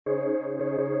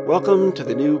Welcome to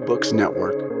the New Books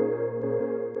Network.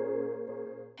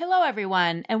 Hello,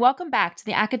 everyone, and welcome back to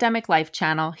the Academic Life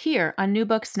channel here on New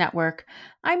Books Network.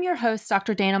 I'm your host,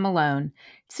 Dr. Dana Malone.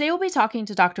 Today we'll be talking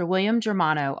to Dr. William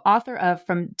Germano, author of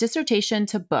From Dissertation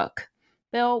to Book.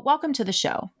 Bill, welcome to the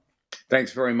show.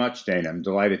 Thanks very much, Dana. I'm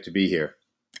delighted to be here.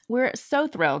 We're so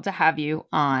thrilled to have you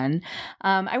on.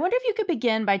 I wonder if you could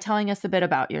begin by telling us a bit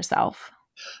about yourself.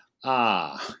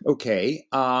 Okay.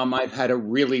 I've had a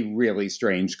really, really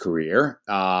strange career.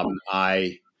 I'm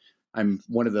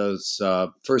one of those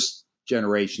first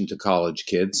generation to college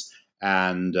kids,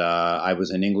 and I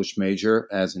was an English major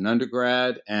as an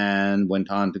undergrad and went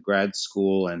on to grad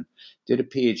school and did a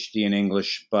PhD in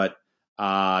English, but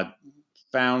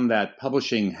found that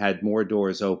publishing had more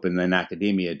doors open than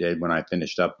academia did when I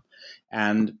finished up.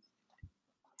 And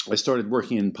I started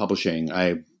working in publishing.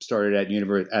 I started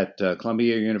at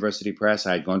Columbia University Press.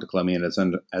 I had gone to Columbia as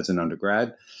an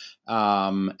undergrad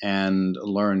and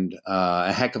learned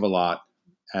a heck of a lot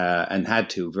and had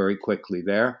to very quickly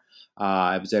there.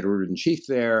 I was editor-in-chief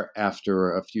there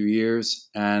after a few years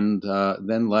and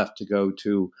then left to go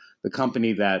to the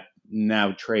company that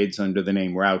now trades under the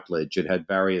name Routledge. It had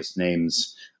various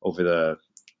names over the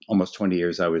almost 20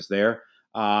 years I was there.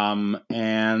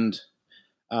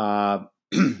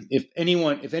 If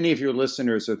any of your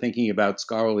listeners are thinking about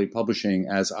scholarly publishing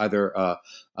as either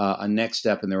a next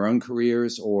step in their own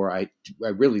careers, or I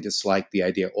really dislike the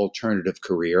idea alternative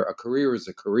career. A career is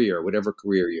a career, whatever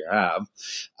career you have.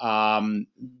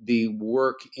 The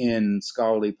work in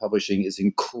scholarly publishing is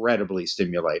incredibly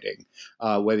stimulating,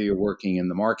 whether you're working in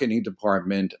the marketing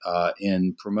department,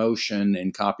 in promotion,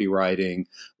 in copywriting,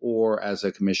 or as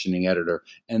a commissioning editor.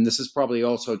 And this is probably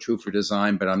also true for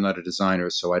design, but I'm not a designer,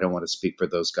 so I don't want to speak for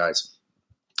those guys.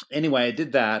 Anyway, I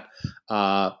did that.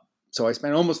 So I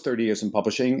spent almost 30 years in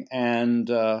publishing, and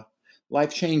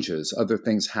life changes. Other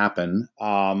things happen.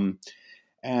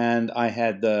 And I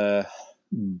had the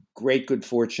great good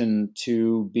fortune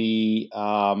to be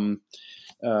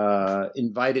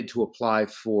invited to apply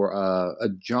for a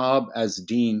job as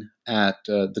dean at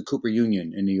the Cooper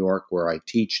Union in New York, where I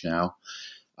teach now.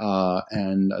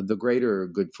 And the greater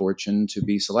good fortune to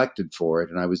be selected for it.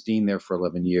 And I was dean there for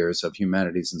 11 years of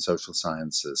humanities and social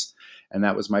sciences. And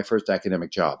that was my first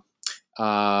academic job.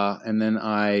 And then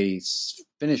I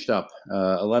finished up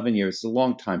 11 years. It's a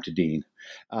long time to dean.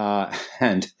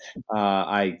 And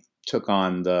I took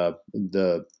on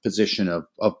the position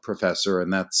of professor.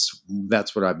 And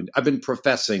that's what I've been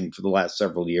professing for the last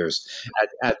several years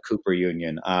at Cooper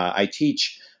Union. I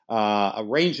teach a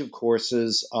range of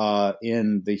courses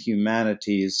in the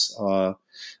humanities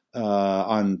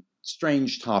on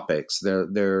strange topics.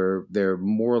 They're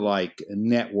more like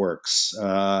networks.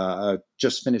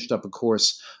 Just finished up a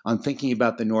course on thinking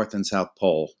about the North and South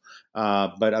Pole.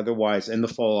 But otherwise, in the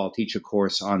fall, I'll teach a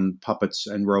course on puppets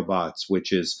and robots,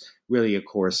 which is really a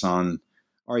course on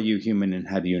are you human and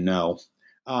how do you know?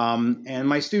 And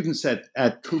my students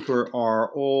at Cooper are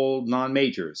all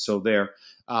non-majors. So they're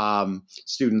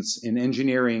students in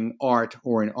engineering, art,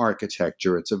 or in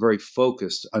architecture. It's a very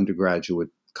focused undergraduate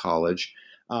college.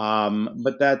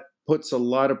 But that puts a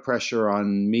lot of pressure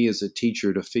on me as a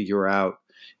teacher to figure out,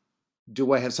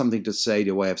 do I have something to say?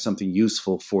 Do I have something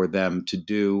useful for them to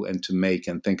do and to make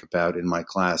and think about in my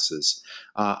classes?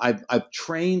 I've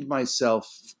trained myself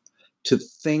to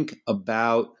think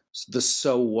about the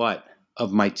so what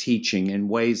of my teaching in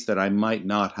ways that I might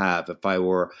not have if I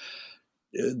were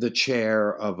the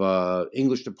chair of a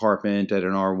English department at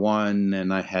an R1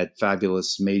 and I had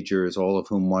fabulous majors, all of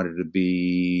whom wanted to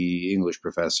be English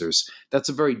professors. That's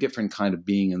a very different kind of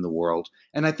being in the world.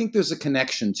 And I think there's a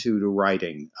connection to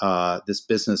writing, this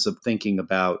business of thinking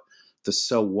about the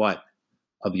so what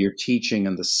of your teaching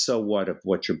and the so what of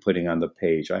what you're putting on the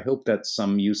page. I hope that's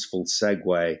some useful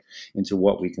segue into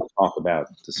what we can talk about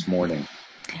this morning.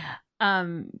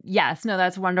 Yes, no,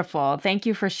 that's wonderful. Thank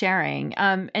you for sharing.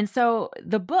 And so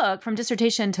the book From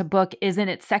Dissertation to Book is in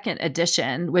its second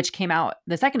edition,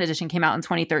 the second edition came out in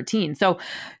 2013. So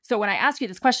when I ask you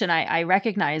this question, I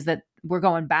recognize that we're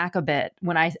going back a bit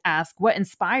when I ask what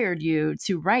inspired you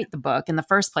to write the book in the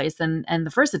first place. And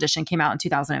the first edition came out in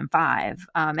 2005.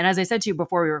 And as I said to you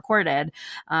before we recorded,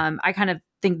 I kind of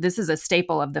think this is a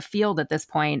staple of the field at this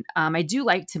point. I do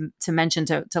like to mention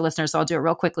to listeners, so I'll do it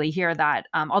real quickly here, that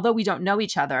although we don't know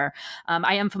each other,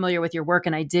 I am familiar with your work,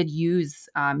 and I did use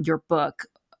your book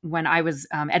when I was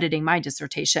editing my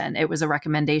dissertation. It was a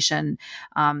recommendation,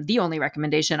 the only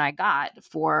recommendation I got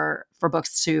for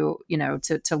books to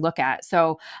to look at.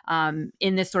 So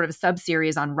in this sort of sub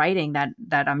series on writing that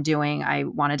I'm doing, I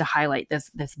wanted to highlight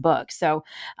this book. So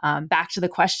back to the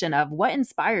question of what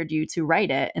inspired you to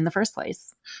write it in the first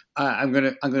place. I'm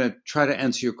gonna try to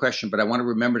answer your question, but I want to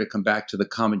remember to come back to the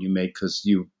comment you made, because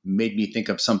you made me think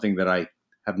of something that I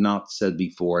have not said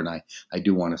before, and I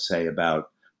do want to say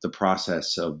about the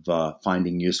process of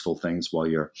finding useful things while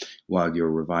you're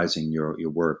revising your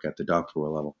work at the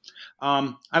doctoral level.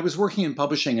 I was working in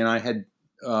publishing, and I had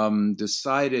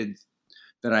decided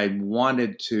that I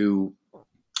wanted to,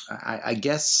 I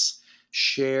guess,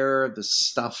 share the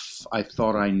stuff I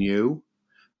thought I knew.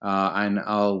 And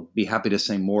I'll be happy to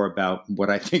say more about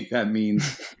what I think that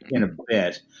means in a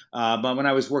bit. But when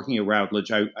I was working at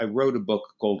Routledge, I wrote a book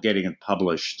called Getting It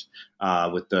Published,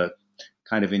 with the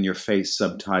kind of in-your-face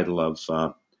subtitle of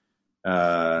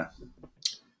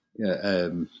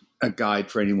a guide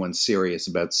for anyone serious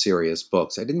about serious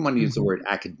books. I didn't want to use the word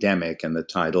academic in the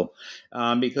title,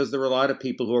 because there were a lot of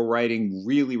people who are writing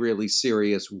really, really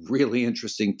serious, really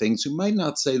interesting things who might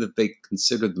not say that they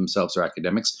consider themselves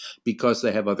academics because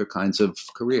they have other kinds of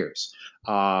careers.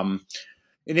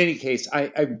 In any case,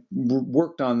 I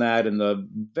worked on that in the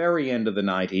very end of the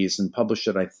 90s and published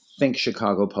it. I think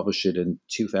Chicago published it in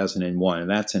 2001, and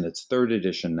that's in its third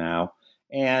edition now.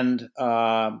 And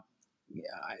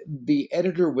the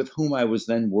editor with whom I was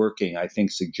then working, I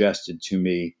think, suggested to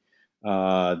me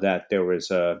that there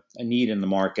was a need in the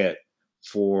market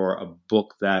for a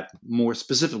book that more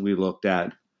specifically looked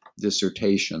at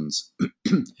dissertations.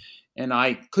 And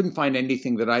I couldn't find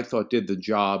anything that I thought did the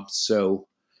job. So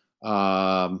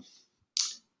I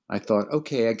thought,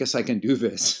 okay, I guess I can do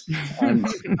this. And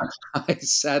I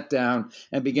sat down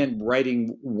and began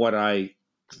writing what I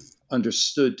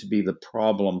understood to be the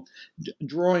problem,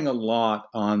 drawing a lot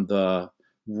on the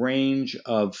range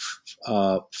of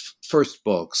first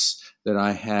books that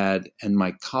I had and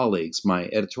my colleagues, my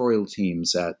editorial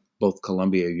teams at both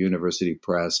Columbia University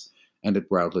Press and at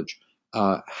Routledge,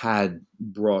 had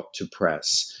brought to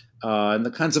press. And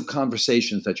the kinds of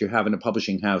conversations that you have in a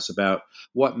publishing house about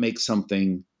what makes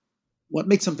something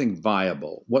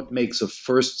viable, what makes a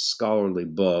first scholarly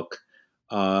book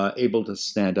able to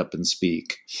stand up and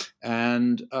speak.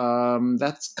 And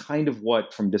that's kind of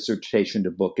what From Dissertation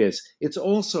to Book is. It's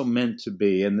also meant to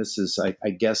be, and this is, I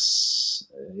guess,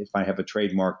 if I have a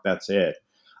trademark, that's it,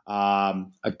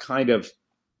 a kind of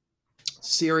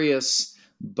serious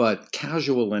but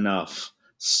casual enough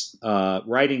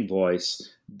writing voice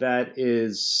that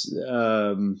is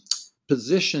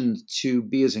positioned to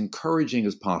be as encouraging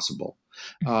as possible.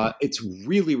 It's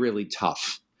really, really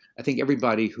tough. I think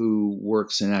everybody who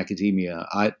works in academia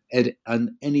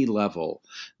on any level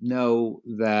know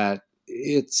that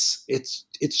it's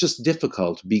just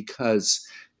difficult because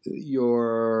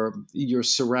you're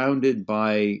surrounded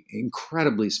by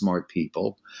incredibly smart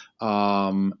people,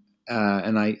 and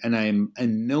I am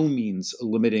in no means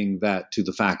limiting that to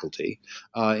the faculty.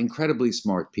 Incredibly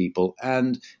smart people,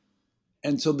 and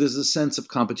so there's a sense of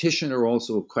competition, or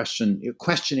also a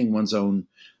questioning one's own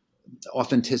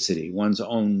authenticity, one's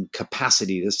own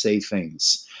capacity to say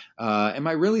things. Am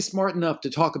I really smart enough to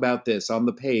talk about this on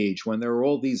the page when there are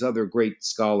all these other great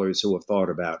scholars who have thought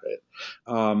about it?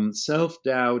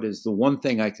 Self-doubt is the one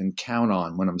thing I can count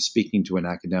on when I'm speaking to an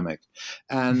academic.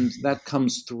 And that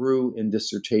comes through in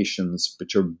dissertations,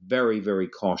 which are very, very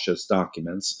cautious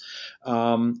documents.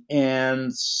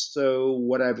 And so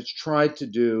what I've tried to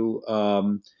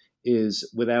do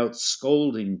is, without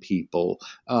scolding people,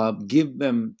 give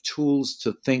them tools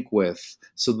to think with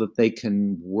so that they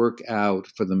can work out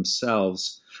for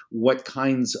themselves what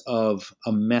kinds of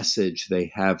a message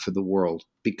they have for the world,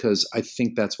 because I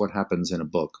think that's what happens in a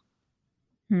book.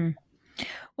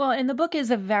 Well, and the book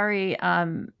is a very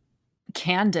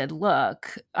candid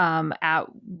look at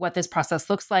what this process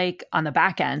looks like on the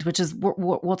back end, which is what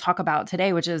we'll talk about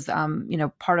today, which is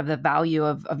part of the value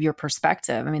of your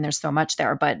perspective. I mean, there's so much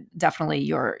there, but definitely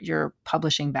your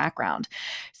publishing background.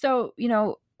 So,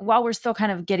 while we're still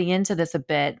kind of getting into this a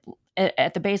bit,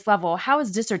 at the base level, how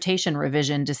is dissertation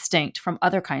revision distinct from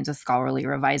other kinds of scholarly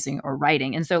revising or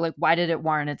writing? And so, why did it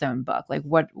warrant its own book?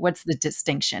 What's the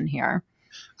distinction here?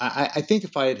 I think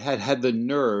if I had the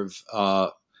nerve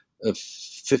of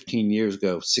 15 years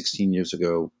ago, 16 years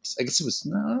ago, I guess it was,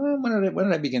 when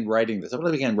did I begin writing this?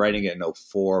 I began writing it in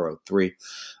 04, 03,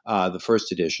 the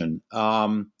first edition.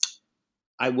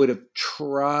 I would have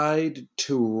tried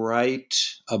to write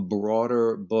a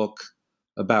broader book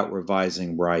about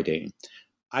revising writing.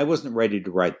 I wasn't ready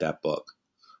to write that book,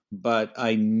 but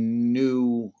I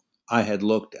knew I had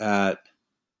looked at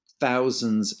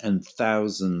thousands and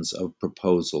thousands of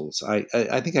proposals. I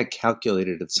think I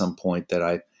calculated at some point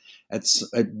that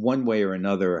at one way or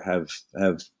another, have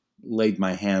laid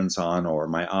my hands on or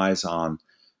my eyes on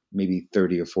maybe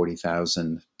 30 or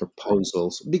 40,000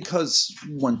 proposals, because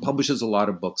one publishes a lot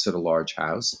of books at a large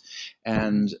house.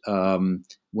 And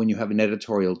when you have an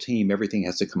editorial team, everything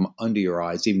has to come under your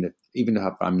eyes, even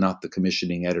if I'm not the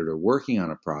commissioning editor working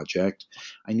on a project.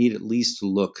 I need at least to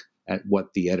look at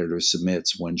what the editor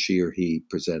submits when she or he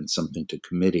presents something to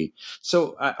committee.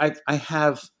 So I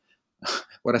have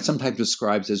what I sometimes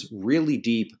describe as really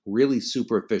deep, really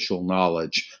superficial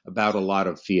knowledge about a lot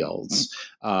of fields.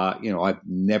 I've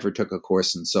never took a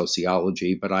course in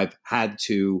sociology, but I've had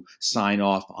to sign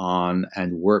off on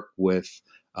and work with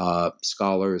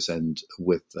scholars and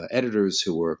with editors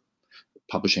who were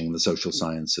publishing in the social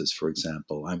sciences, for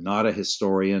example. I'm not a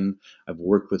historian. I've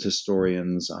worked with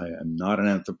historians. I am not an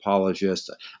anthropologist.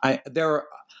 There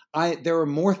are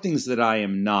more things that I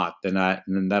am not than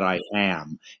that I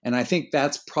am. And I think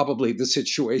that's probably the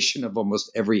situation of almost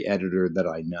every editor that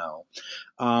I know.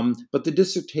 But the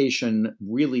dissertation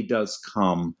really does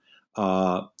come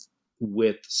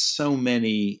with so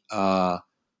many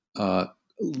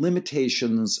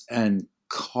limitations and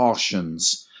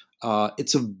cautions.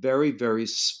 It's a very, very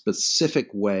specific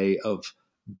way of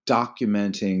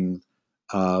documenting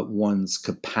one's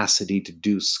capacity to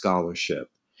do scholarship.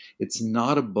 It's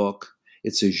not a book.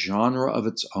 It's a genre of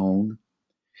its own.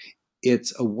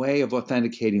 It's a way of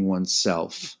authenticating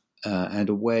oneself and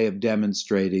a way of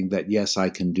demonstrating that, yes, I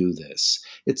can do this.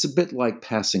 It's a bit like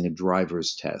passing a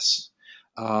driver's test.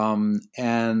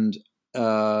 And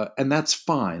that's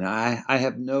fine. I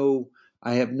have no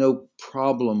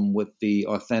problem with the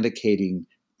authenticating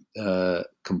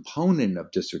component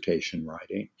of dissertation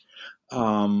writing.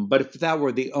 But if that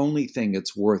were the only thing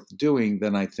it's worth doing,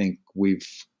 then I think we've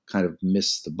kind of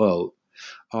missed the boat.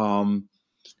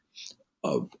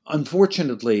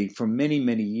 Unfortunately, for many,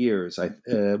 many years,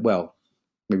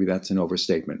 maybe that's an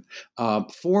overstatement.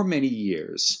 For many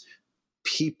years,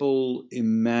 people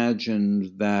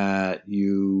imagined that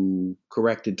you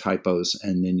corrected typos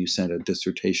and then you sent a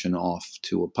dissertation off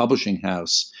to a publishing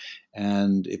house.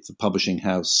 And if the publishing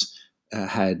house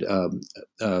had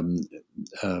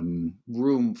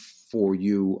room for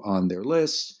you on their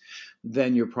list,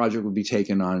 then your project would be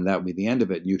taken on and that would be the end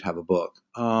of it and you'd have a book.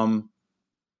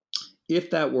 If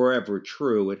that were ever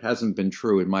true, it hasn't been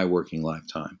true in my working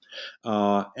lifetime.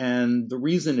 And the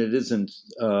reason it isn't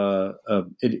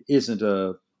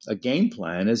a game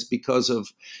plan is because of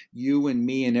you and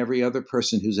me and every other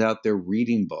person who's out there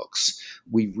reading books.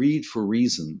 We read for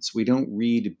reasons. We don't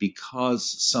read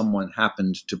because someone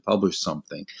happened to publish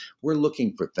something. We're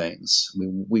looking for things.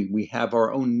 We have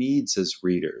our own needs as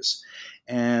readers.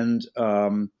 And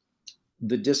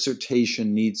the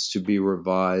dissertation needs to be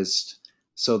revised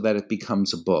so that it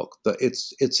becomes a book.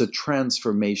 It's a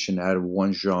transformation out of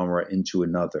one genre into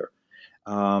another.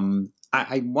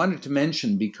 I wanted to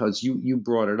mention, because you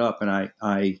brought it up, and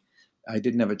I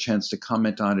didn't have a chance to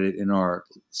comment on it in our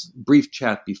brief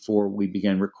chat before we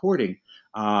began recording.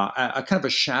 A kind of a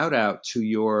shout out to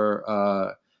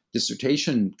your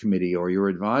dissertation committee or your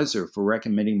advisor for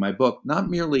recommending my book. Not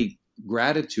merely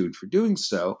gratitude for doing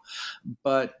so,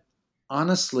 but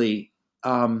honestly,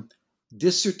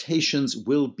 dissertations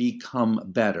will become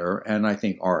better, and I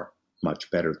think are much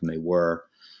better than they were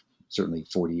certainly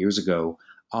 40 years ago,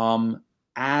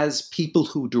 as people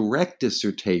who direct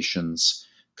dissertations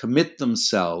commit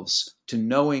themselves to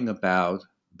knowing about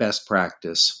best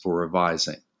practice for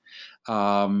revising.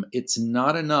 It's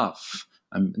not enough,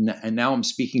 and now I'm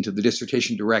speaking to the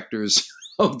dissertation directors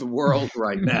of the world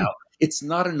right now, it's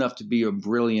not enough to be a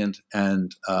brilliant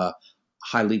and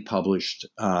highly published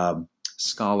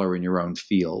scholar in your own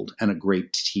field and a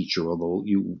great teacher, although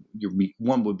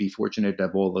one would be fortunate to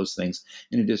have all those things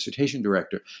in a dissertation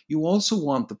director. You also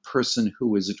want the person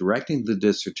who is directing the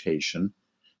dissertation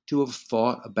to have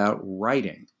thought about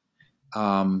writing.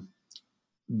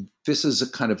 This is a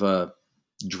kind of a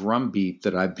drumbeat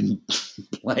that I've been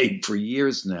playing for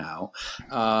years now,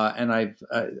 and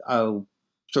I'll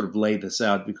sort of lay this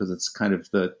out because it's kind of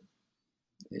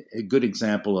a good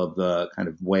example of the kind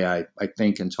of way I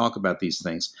think and talk about these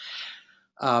things.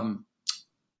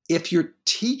 If you're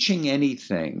teaching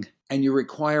anything and you're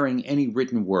requiring any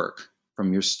written work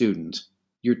from your student,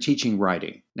 you're teaching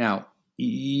writing. Now,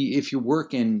 if you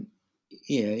work in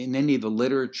any of the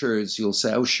literatures, you'll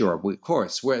say, oh, sure, of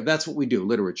course, that's what we do,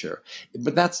 literature.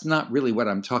 But that's not really what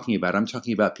I'm talking about. I'm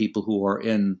talking about people who are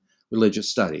in religious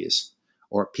studies,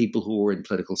 or people who are in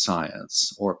political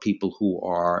science, or people who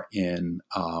are in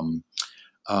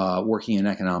working in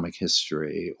economic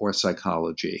history or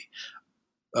psychology,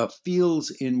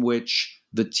 fields in which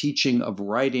the teaching of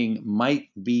writing might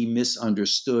be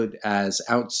misunderstood as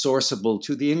outsourceable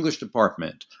to the English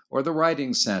department or the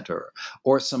writing center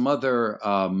or some other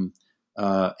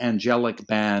angelic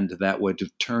band that would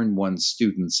turn one's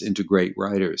students into great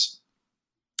writers.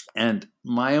 And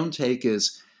my own take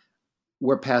is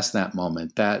we're past that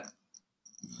moment. That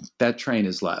train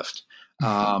is left.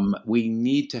 We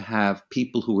need to have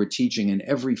people who are teaching in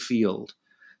every field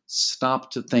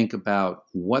stop to think about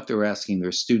what they're asking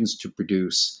their students to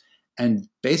produce and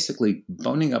basically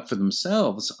boning up for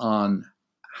themselves on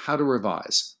how to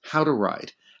revise, how to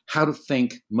write, how to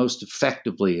think most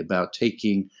effectively about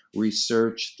taking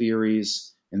research,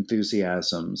 theories,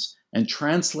 enthusiasms, and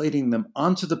translating them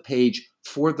onto the page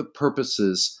for the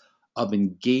purposes of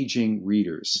engaging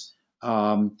readers.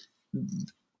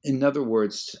 In other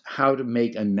words, how to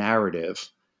make a narrative,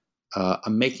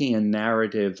 making a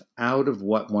narrative out of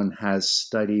what one has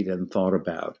studied and thought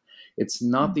about. It's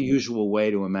not the usual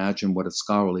way to imagine what a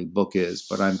scholarly book is,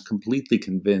 but I'm completely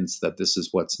convinced that this is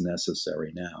what's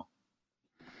necessary now.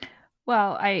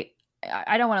 Well, I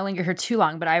don't want to linger here too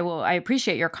long, but I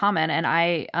appreciate your comment. And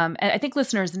I think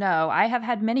listeners know I have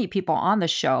had many people on the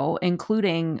show,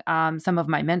 including some of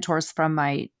my mentors from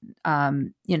my,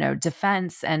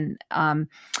 defense. And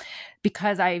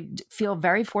because I feel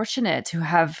very fortunate to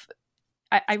have,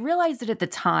 I realized it at the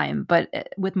time, but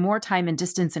with more time and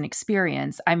distance and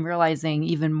experience, I'm realizing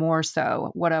even more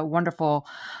so what a wonderful,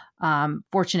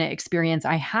 fortunate experience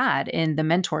I had in the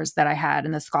mentors that I had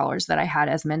and the scholars that I had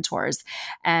as mentors.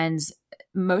 And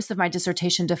most of my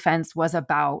dissertation defense was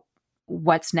about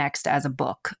what's next as a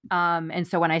book. And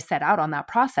so when I set out on that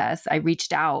process, I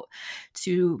reached out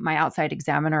to my outside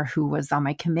examiner who was on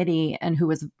my committee and who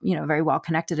was, very well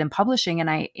connected in publishing. And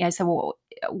I said, well,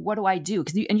 what do I do?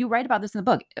 Because you write about this in the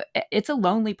book. It's a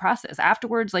lonely process.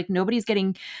 Afterwards, it's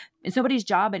nobody's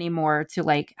job anymore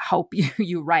to help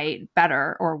you write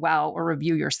better or well or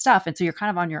review your stuff. And so you're kind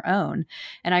of on your own.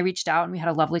 And I reached out and we had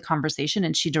a lovely conversation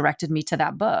and she directed me to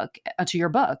that book, to your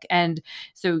book. And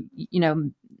so,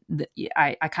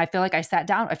 I feel like I sat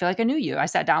down. I feel like I knew you. I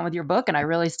sat down with your book and I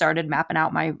really started mapping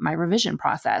out my revision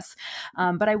process.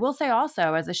 But I will say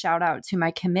also, as a shout out to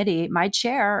my committee, my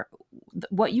chair,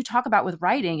 what you talk about with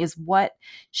writing is what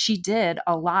she did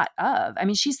a lot of. I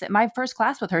mean, my first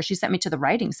class with her, she sent me to the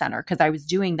writing center because I was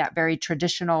doing that very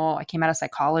traditional, I came out of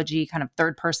psychology, kind of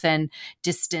third person,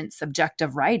 distant,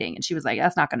 subjective writing. And she was like,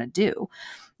 that's not going to do.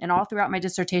 And all throughout my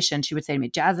dissertation, she would say to me,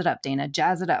 jazz it up, Dana,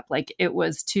 jazz it up. It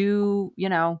was too,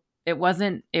 there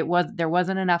wasn't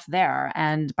enough there.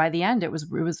 And by the end, it was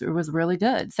really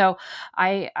good. So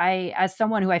I, as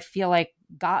someone who I feel like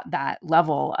got that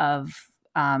level of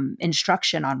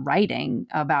instruction on writing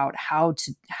about how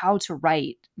to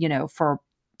write, for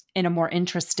in a more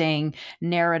interesting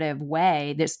narrative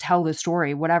way, that's tell the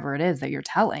story, whatever it is that you're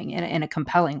telling in a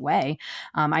compelling way.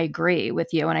 I agree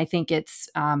with you. And I think it's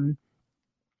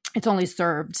only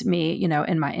served me,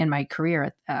 in my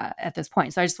career at this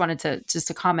point. So I just wanted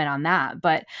to comment on that.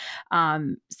 But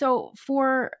so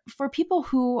for people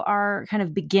who are kind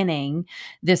of beginning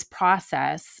this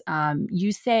process,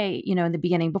 you say, in the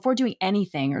beginning, before doing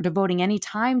anything or devoting any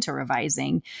time to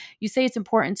revising, you say it's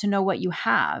important to know what you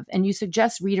have, and you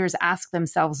suggest readers ask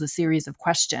themselves a series of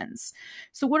questions.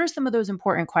 So what are some of those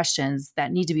important questions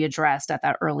that need to be addressed at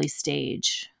that early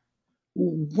stage?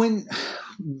 When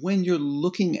you're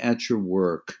looking at your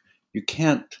work, you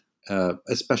can't,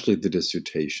 especially the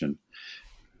dissertation,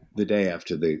 the day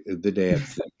after the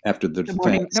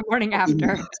morning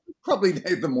after, probably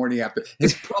the morning after.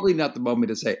 It's probably not the moment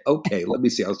to say, okay, let me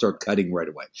see, I'll start cutting right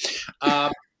away.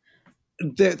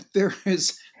 There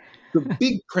is the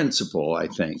big principle, I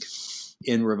think,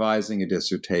 in revising a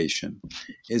dissertation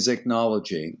is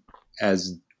acknowledging,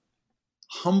 as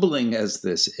humbling as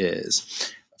this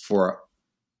is for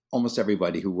almost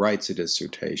everybody who writes a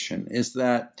dissertation, is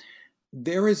that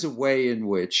there is a way in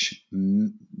which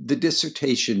the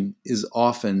dissertation is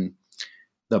often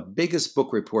the biggest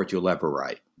book report you'll ever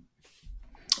write.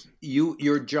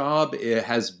 Your job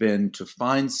has been to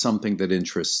find something that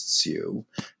interests you,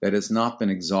 that has not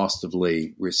been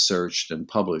exhaustively researched and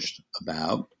published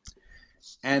about.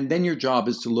 And then your job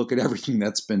is to look at everything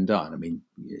that's been done. I mean,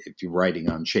 if you're writing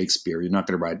on Shakespeare, you're not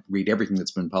going to read everything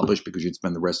that's been published because you'd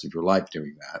spend the rest of your life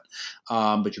doing that.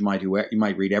 But you might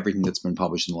read everything that's been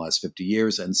published in the last 50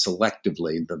 years and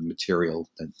selectively the material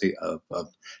of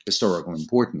historical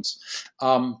importance.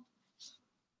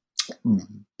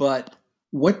 But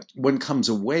what one comes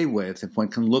away with, if one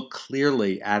can look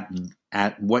clearly at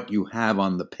at what you have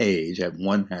on the page, at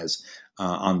one has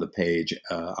on the page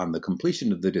on the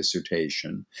completion of the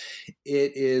dissertation.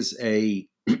 It is a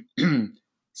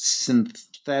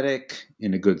synthetic,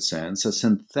 in a good sense, a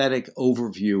synthetic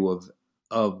overview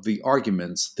of the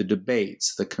arguments, the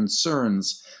debates, the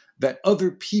concerns that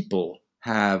other people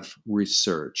have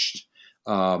researched,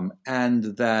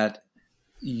 and that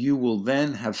you will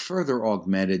then have further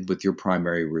augmented with your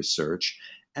primary research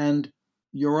and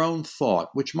your own thought,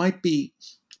 which might be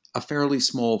a fairly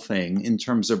small thing in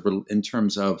terms of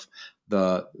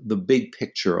the big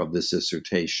picture of this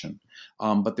dissertation.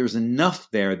 But there's enough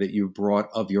there that you've brought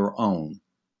of your own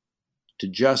to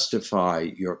justify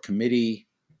your committee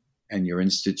and your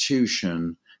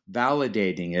institution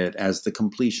validating it as the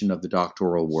completion of the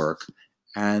doctoral work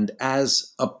and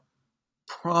as a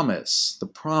promise, the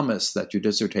promise that your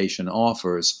dissertation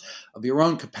offers of your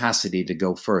own capacity to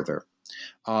go further.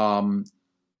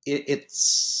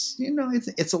 It's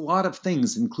a lot of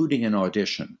things, including an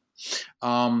audition.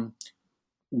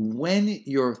 When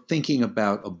you're thinking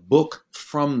about a book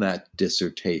from that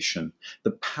dissertation,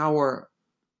 the power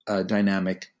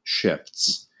dynamic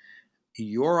shifts.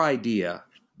 Your idea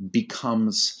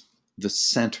becomes the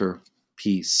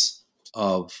centerpiece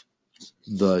of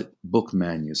the book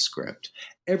manuscript.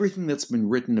 Everything that's been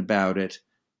written about it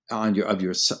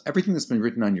everything that's been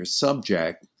written on your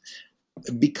subject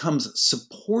becomes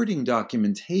supporting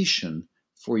documentation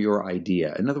for your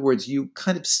idea. In other words, you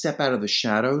kind of step out of the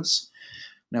shadows.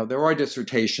 Now, there are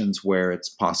dissertations where it's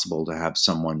possible to have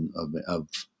someone of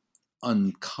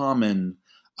uncommon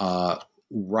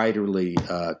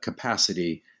writerly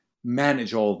capacity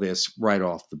manage all this right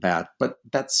off the bat, but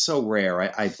that's so rare.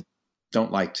 I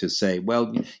don't like to say,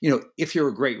 well, if you're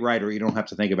a great writer, you don't have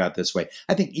to think about it this way.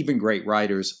 I think even great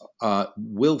writers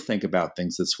will think about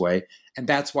things this way, and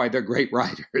that's why they're great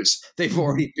writers. They've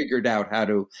already figured out how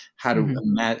to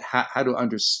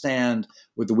understand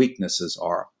what the weaknesses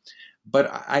are. But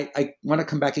I want to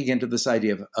come back again to this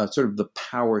idea of sort of the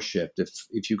power shift.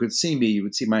 If you could see me, you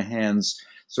would see my hands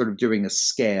sort of doing a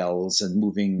scales and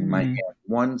moving my hand.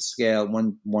 One scale,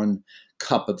 one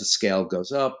cup of the scale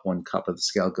goes up, one cup of the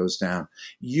scale goes down.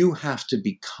 You have to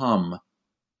become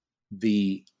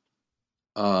the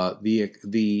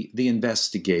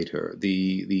investigator,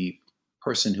 the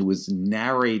person who is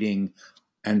narrating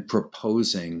and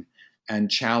proposing and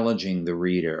challenging the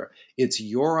reader. It's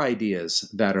your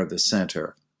ideas that are the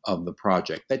center of the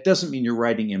project. That doesn't mean you're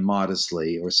writing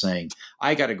immodestly or saying,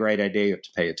 I got a great idea, you have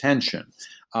to pay attention.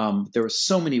 There are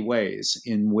so many ways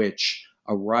in which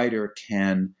a writer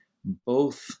can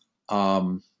both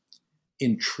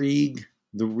intrigue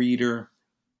the reader,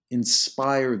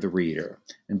 inspire the reader,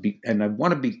 and I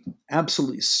want to be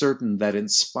absolutely certain that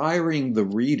inspiring the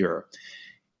reader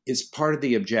is part of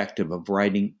the objective of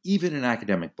writing even an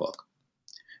academic book.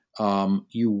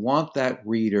 You want that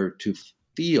reader to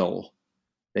feel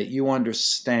that you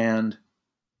understand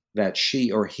that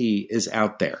she or he is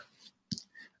out there,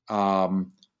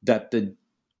 that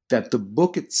the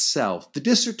book itself, the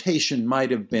dissertation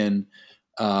might have been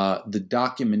the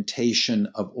documentation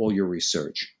of all your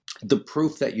research, the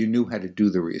proof that you knew how to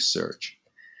do the research.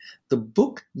 The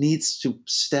book needs to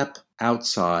step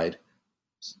outside,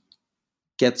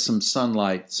 get some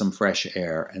sunlight, some fresh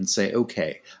air, and say,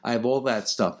 okay, I have all that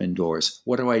stuff indoors.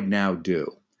 What do I now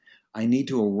do? I need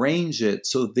to arrange it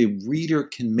so that the reader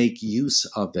can make use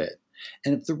of it.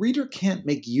 And if the reader can't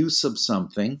make use of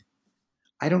something,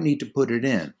 I don't need to put it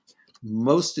in.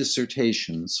 Most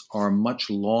dissertations are much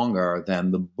longer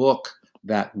than the book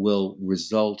that will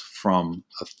result from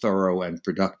a thorough and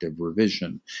productive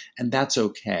revision, and that's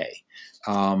okay.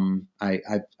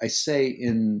 I say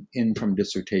in From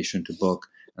Dissertation to Book,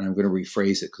 and I'm going to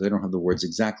rephrase it because I don't have the words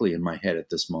exactly in my head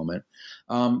at this moment,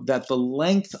 that the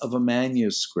length of a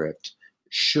manuscript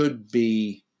should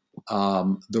be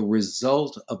the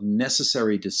result of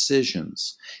necessary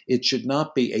decisions. It should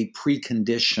not be a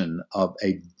precondition of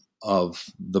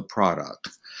the product,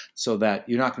 so that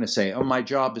you're not going to say, oh, my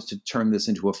job is to turn this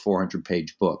into a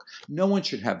 400-page book. No one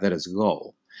should have that as a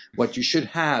goal. What you should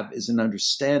have is an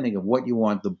understanding of what you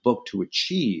want the book to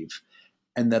achieve,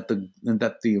 and that the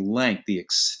length, the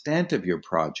extent of your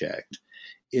project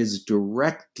is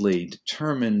directly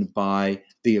determined by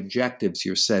the objectives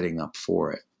you're setting up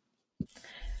for it.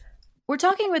 We're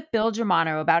talking with Bill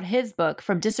Germano about his book,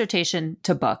 From Dissertation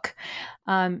to Book.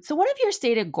 So one of your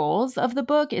stated goals of the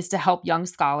book is to help young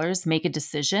scholars make a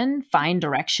decision, find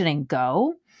direction, and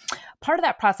go. Part of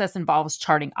that process involves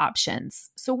charting options.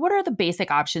 So what are the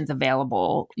basic options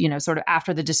available, sort of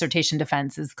after the dissertation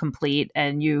defense is complete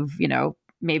and you've,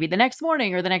 maybe the next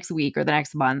morning or the next week or the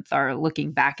next month are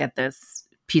looking back at this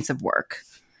piece of work?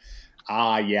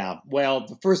 Yeah. Well,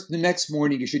 the next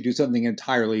morning you should do something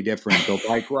entirely different. Go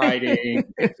bike riding,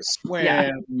 take a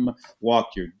Yeah. swim,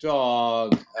 walk your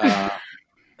dog,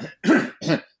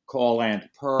 call Aunt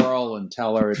Pearl and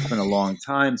tell her it's been a long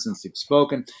time since you've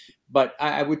spoken. But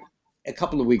I would, a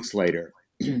couple of weeks later,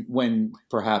 when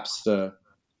perhaps the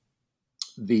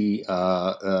the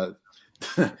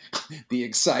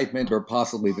excitement or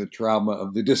possibly the trauma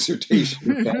of the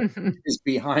dissertation is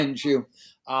behind you,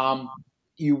 um,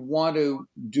 you want to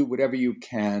do whatever you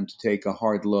can to take a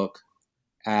hard look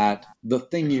at the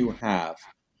thing you have.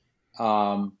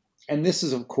 Um, and this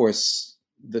is, of course,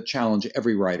 the challenge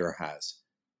every writer has.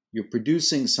 You're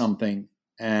producing something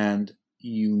and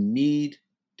you need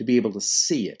to be able to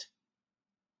see it,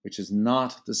 which is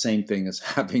not the same thing as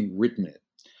having written it.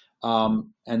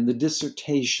 And the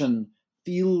dissertation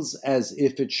feels as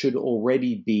if it should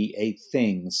already be a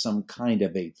thing, some kind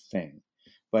of a thing.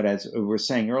 But as we were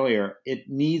saying earlier, it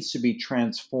needs to be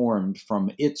transformed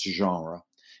from its genre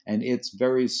and its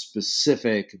very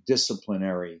specific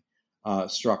disciplinary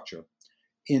structure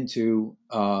into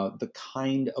the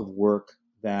kind of work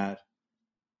that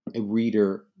a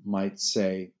reader might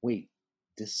say, wait,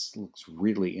 this looks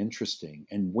really interesting.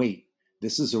 And wait,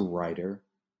 this is a writer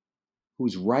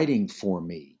who's writing for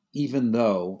me, even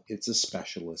though it's a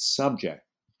specialist subject.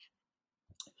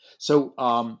 So,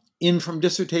 in from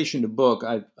dissertation to book,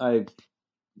 I've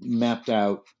mapped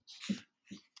out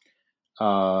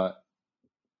 8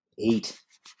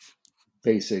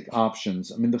 basic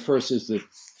options. I mean, the first is the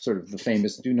sort of the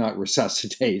famous do not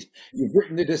resuscitate. You've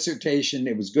written the dissertation,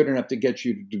 it was good enough to get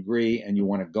you a degree, and you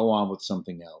want to go on with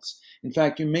something else. In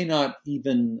fact, you may not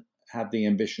even have the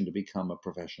ambition to become a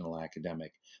professional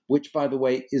academic, which, by the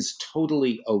way, is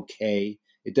totally okay.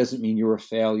 It doesn't mean you're a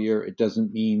failure. It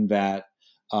doesn't mean that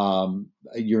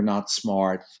you're not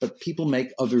smart, but people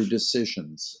make other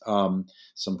decisions.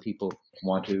 Some people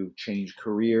want to change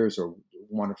careers or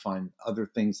want to find other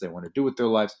things they want to do with their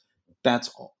lives.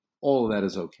 That's all of that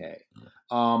is okay.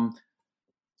 The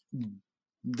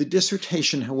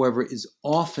dissertation, however, is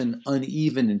often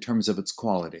uneven in terms of its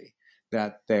quality,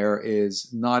 that there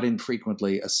is not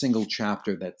infrequently a single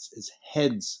chapter that is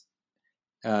head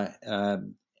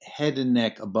and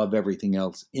neck above everything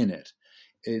else in it.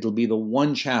 It'll be the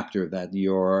one chapter that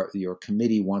your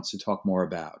committee wants to talk more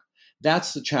about.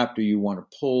 That's the chapter you want to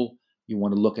pull. You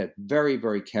want to look at very,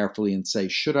 very carefully and say,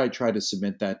 should I try to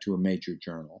submit that to a major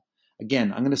journal?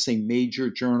 Again, I'm going to say major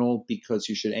journal because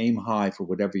you should aim high for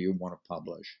whatever you want to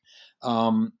publish.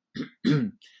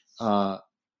 uh,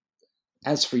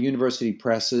 as for university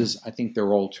presses, I think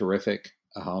they're all terrific.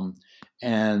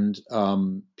 And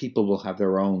people will have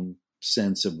their own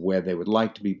sense of where they would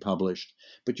like to be published.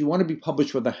 But you want to be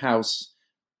published with a house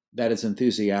that is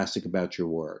enthusiastic about your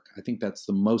work. I think that's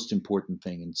the most important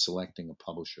thing in selecting a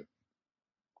publisher.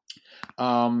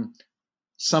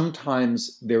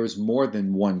 Sometimes there is more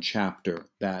than one chapter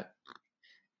that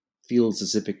feels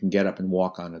as if it can get up and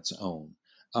walk on its own.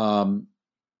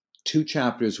 2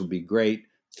 chapters would be great.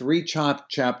 3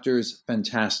 chapters,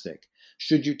 fantastic.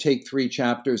 Should you take 3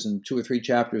 chapters and 2 or 3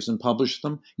 chapters and publish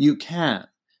them? You can.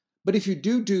 But if you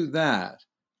do that,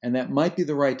 and that might be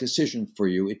the right decision for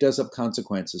you, it does have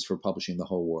consequences for publishing the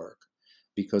whole work.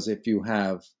 Because if you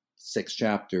have 6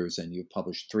 chapters and you've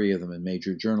published 3 of them in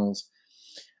major journals,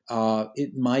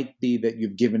 it might be that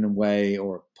you've given away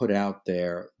or put out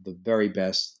there the very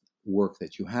best work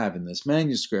that you have in this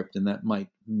manuscript, and that might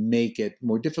make it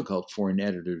more difficult for an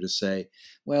editor to say,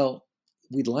 well,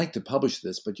 we'd like to publish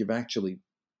this, but you've actually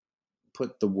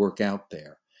put the work out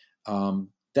there.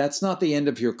 That's not the end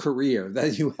of your career,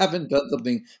 that you haven't done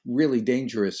something really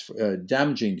dangerous,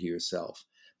 damaging to yourself.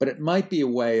 But it might be a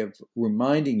way of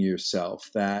reminding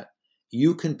yourself that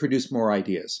you can produce more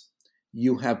ideas.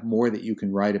 You have more that you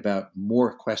can write about,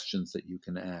 more questions that you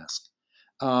can ask.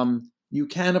 You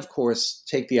can, of course,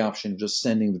 take the option of just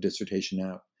sending the dissertation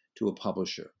out to a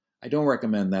publisher. I don't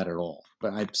recommend that at all,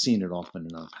 but I've seen it often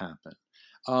enough happen.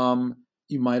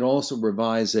 You might also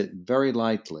revise it very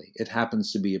lightly. It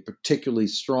happens to be a particularly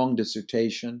strong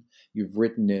dissertation. You've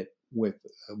written it with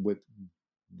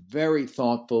very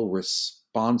thoughtful,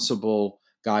 responsible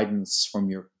guidance from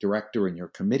your director and your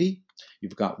committee.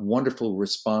 You've got wonderful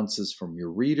responses from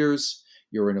your readers.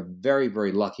 You're in a very,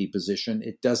 very lucky position.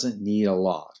 It doesn't need a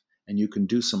lot, and you can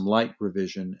do some light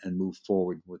revision and move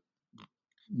forward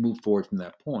from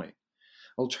that point.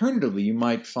 Alternatively, you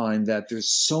might find that there's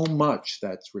so much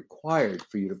that's required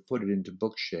for you to put it into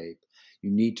book shape.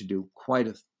 You need to do quite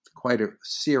a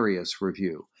serious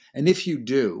review. And if you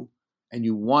do, and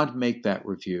you want to make that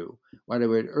review, what I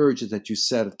would urge is that you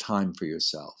set a time for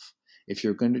yourself. If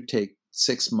you're going to take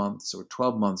 6 months or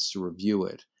 12 months to review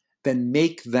it, then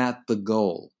make that the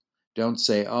goal. Don't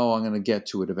say, oh, I'm going to get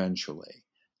to it eventually.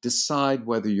 Decide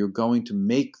whether you're going to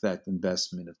make that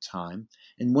investment of time.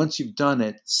 And once you've done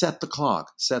it, set the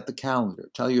clock, set the calendar.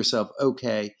 Tell yourself,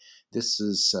 okay, this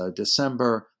is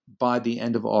December. By the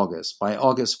end of August, by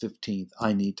August 15th,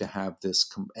 I need to have this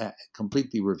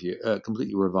completely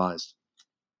revised.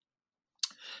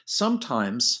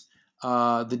 Sometimes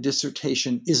the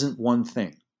dissertation isn't one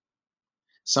thing.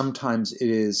 Sometimes it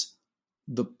is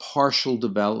the partial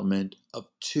development of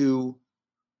two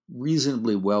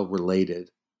reasonably well-related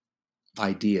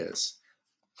ideas.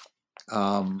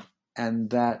 And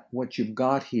that what you've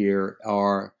got here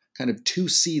are kind of two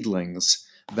seedlings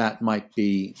that might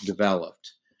be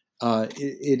developed.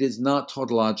 It is not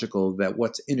tautological that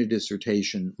what's in a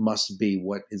dissertation must be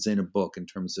what is in a book in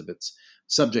terms of its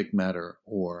subject matter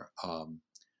or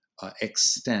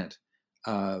extent.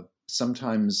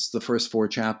 Sometimes the first 4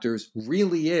 chapters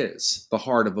really is the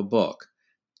heart of a book.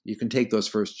 You can take those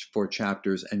first 4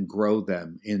 chapters and grow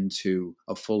them into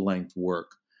a full-length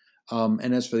work.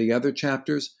 And as for the other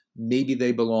chapters, maybe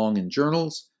they belong in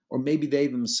journals, or maybe they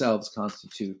themselves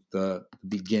constitute the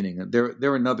beginning.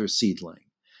 They're another seedling,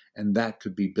 and that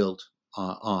could be built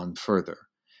on further.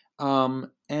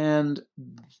 And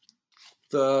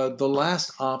the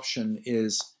last option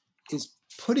is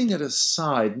putting it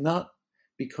aside, not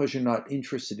because you're not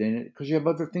interested in it, because you have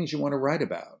other things you want to write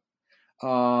about.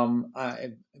 On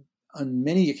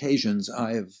many occasions,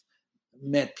 I have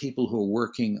met people who are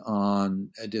working on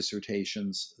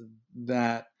dissertations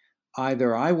that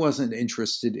either I wasn't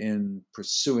interested in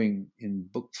pursuing in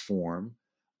book form,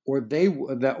 or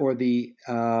the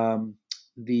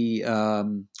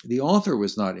author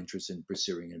was not interested in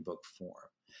pursuing in book form.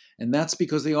 And that's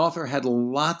because the author had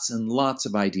lots and lots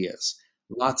of ideas,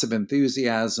 lots of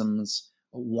enthusiasms,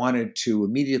 wanted to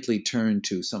immediately turn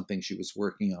to something she was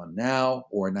working on now,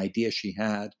 or an idea she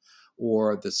had,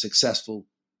 or the successful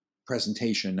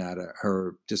presentation at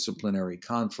her disciplinary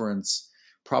conference,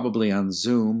 probably on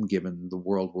Zoom, given the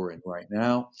world we're in right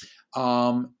now,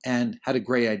 and had a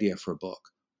great idea for a book.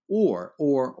 Or,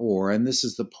 and this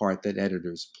is the part that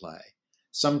editors play.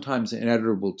 Sometimes an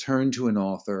editor will turn to an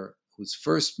author whose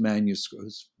first manuscript,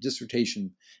 whose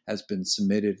dissertation has been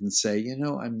submitted, and say,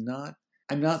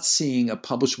 I'm not seeing a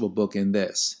publishable book in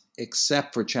this,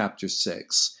 except for chapter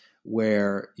 6,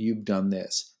 where you've done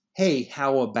this. Hey,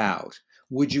 how about,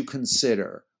 would you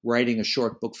consider writing a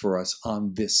short book for us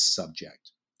on this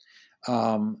subject?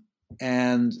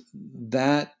 And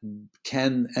that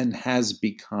can and has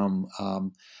become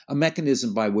a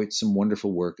mechanism by which some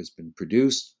wonderful work has been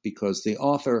produced, because the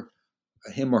author,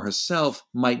 him or herself,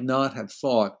 might not have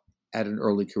thought at an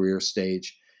early career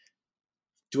stage,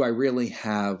 do I really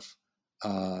have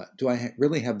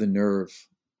the nerve,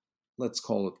 let's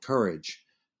call it courage,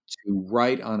 to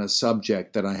write on a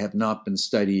subject that I have not been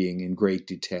studying in great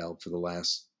detail for the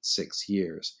last 6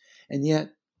 years? And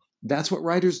yet, that's what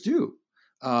writers do.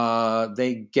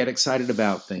 They get excited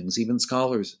about things. Even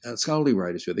scholarly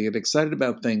writers do. They get excited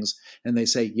about things, and they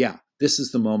say, yeah, this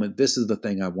is the moment. This is the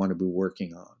thing I want to be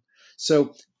working on.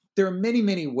 So there are many,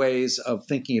 many ways of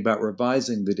thinking about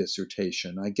revising the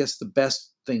dissertation. I guess the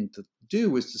best thing to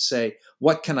do is to say,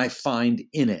 what can I find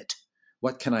in it?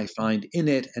 What can I find in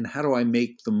it, and how do I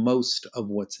make the most of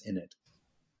what's in it?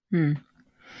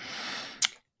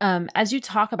 As you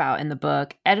talk about in the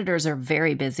book, editors are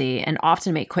very busy and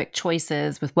often make quick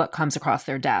choices with what comes across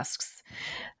their desks.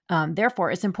 Therefore,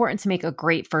 it's important to make a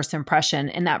great first impression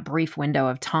in that brief window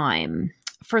of time.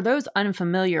 For those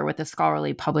unfamiliar with the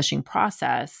scholarly publishing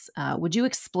process, would you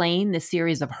explain the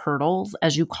series of hurdles,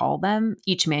 as you call them,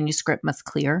 each manuscript must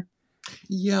clear?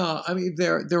 Yeah, I mean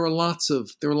there are lots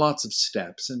of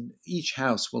steps, and each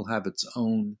house will have its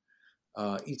own.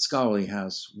 Each scholarly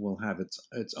house will have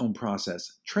its own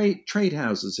process. Trade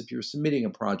houses, if you're submitting a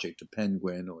project to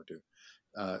Penguin or to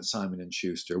Simon and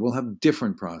Schuster, will have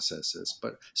different processes.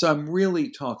 But so I'm really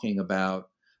talking about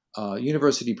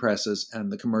university presses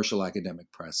and the commercial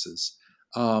academic presses.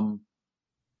 The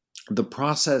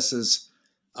processes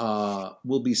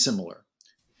will be similar.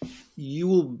 You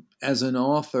will, as an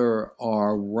author,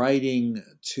 are writing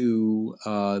to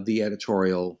the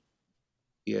editorial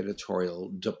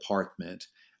department,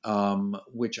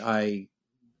 which I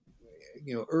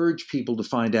urge people to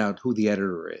find out who the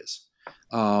editor is.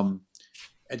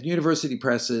 At university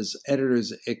presses,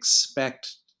 editors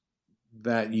expect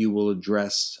that you will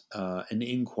address an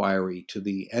inquiry to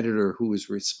the editor who is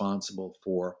responsible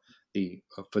for the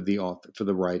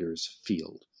writer's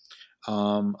field.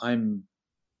 I'm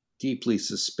deeply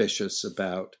suspicious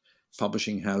about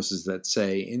publishing houses that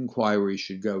say inquiries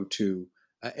should go to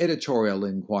editorial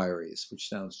inquiries, which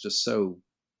sounds just so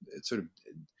it's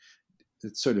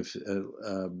sort of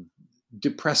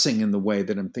depressing in the way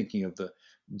that I'm thinking of the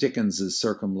Dickens's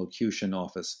circumlocution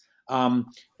office.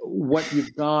 What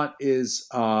you've got is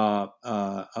a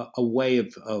way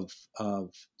of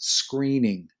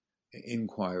screening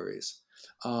inquiries.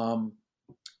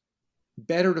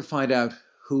 Better to find out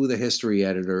who the history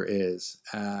editor is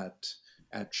at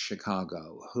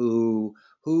Chicago,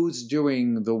 who's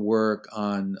doing the work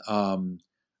on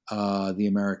the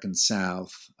American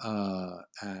South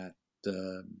at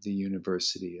the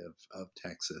University of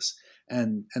Texas,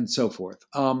 and so forth.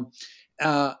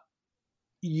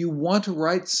 You want to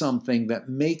write something that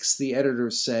makes the editor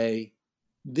say,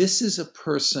 this is a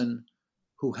person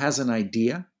who has an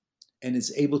idea and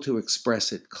is able to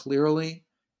express it clearly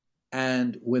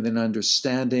and with an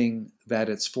understanding that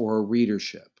it's for a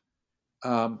readership.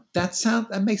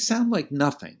 That may sound like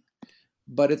nothing,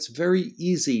 but it's very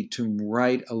easy to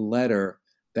write a letter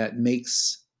that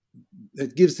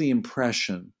gives the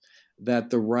impression that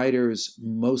the writer's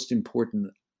most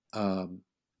important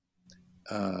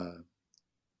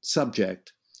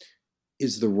subject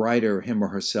is the writer, him or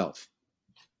herself.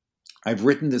 I've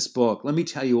written this book. Let me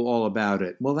tell you all about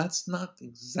it. Well, that's not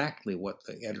exactly what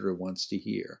the editor wants to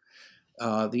hear.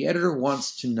 The editor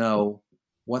wants to know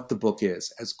what the book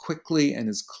is as quickly and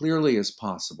as clearly as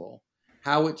possible,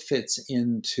 how it fits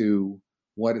into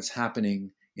what is happening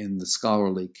in the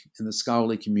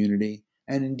scholarly community,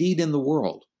 and indeed in the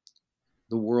world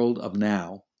of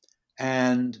now,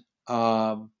 and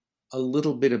a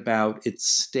little bit about its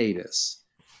status,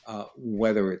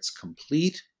 whether it's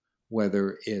complete,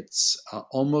 whether it's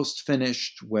almost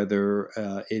finished, whether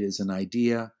it is an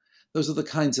idea. Those are the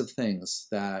kinds of things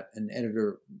that an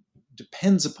editor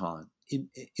depends upon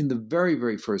in the very,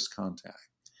 very first contact.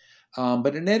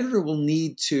 But an editor will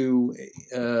need to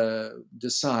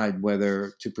decide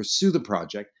whether to pursue the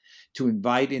project, to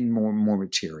invite in more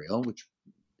material, which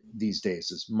these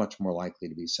days is much more likely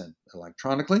to be sent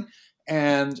electronically,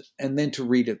 and then to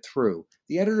read it through.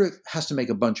 The editor has to make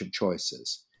a bunch of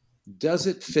choices. Does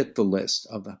it fit the list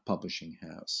of the publishing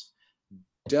house?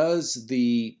 Does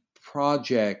the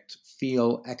project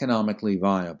feel economically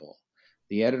viable?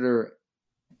 The editor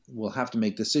will have to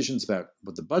make decisions about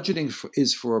what the budgeting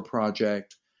is for a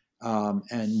project,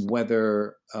 and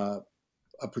whether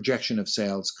a projection of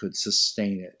sales could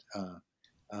sustain it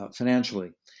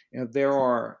financially. There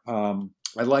are,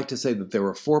 I'd like to say that there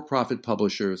are for-profit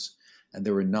publishers and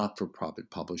there are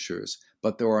not-for-profit publishers,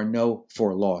 but there are no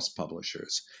for-loss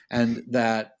publishers. And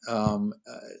that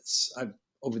I've,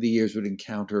 over the years, would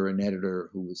encounter an editor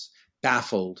who was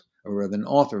baffled, or rather an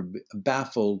author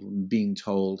baffled, being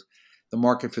told the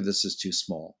market for this is too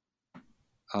small.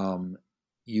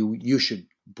 You should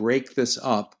break this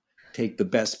up, take the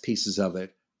best pieces of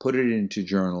it, put it into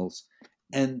journals,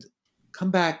 and come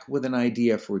back with an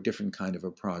idea for a different kind of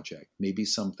a project. Maybe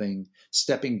something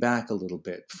stepping back a little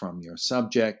bit from your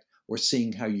subject, or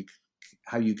seeing how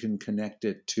you can connect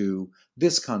it to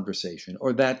this conversation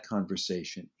or that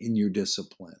conversation in your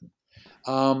discipline.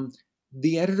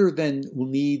 The editor then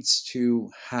needs to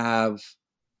have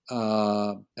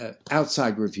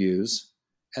outside reviews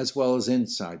as well as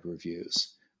inside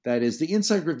reviews. That is, the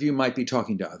inside review might be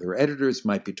talking to other editors,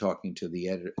 might be talking to the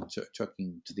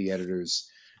editor's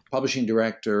publishing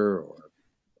director or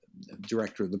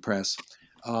director of the press.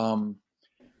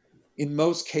 In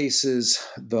most cases,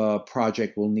 the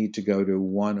project will need to go to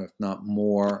one, if not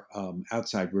more,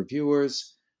 outside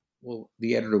reviewers. Well,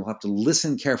 the editor will have to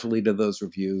listen carefully to those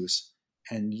reviews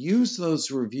and use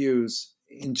those reviews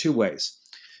in two ways: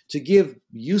 to give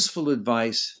useful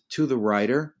advice to the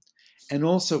writer, and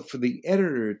also for the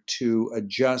editor to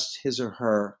adjust his or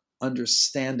her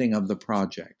understanding of the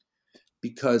project.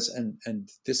 Because, and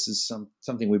this is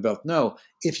something we both know,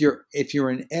 if you're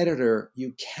an editor,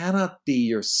 you cannot be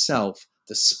yourself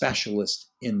the specialist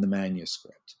in the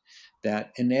manuscript.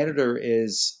 That an editor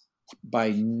is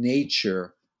by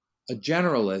nature a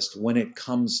generalist when it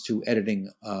comes to editing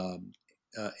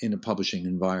in a publishing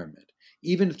environment.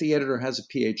 Even if the editor has a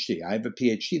PhD, I have a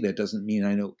PhD, that doesn't mean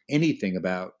I know anything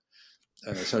about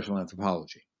social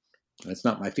anthropology. That's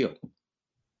not my field.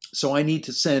 So I need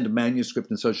to send a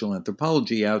manuscript in social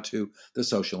anthropology out to the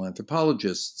social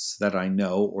anthropologists that I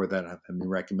know or that have been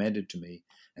recommended to me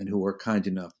and who are kind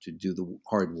enough to do the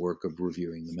hard work of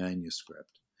reviewing the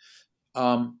manuscript.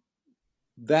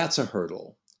 That's a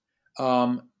hurdle.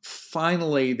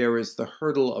 Finally, there is the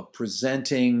hurdle of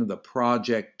presenting the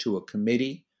project to a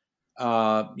committee,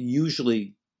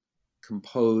 usually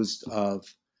composed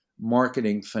of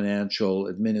marketing, financial,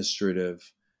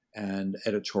 administrative, and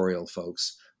editorial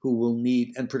folks who will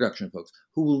need, and production folks,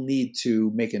 who will need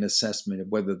to make an assessment of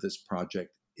whether this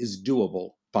project is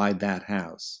doable by that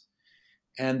house.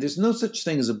 And there's no such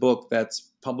thing as a book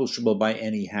that's publishable by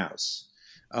any house.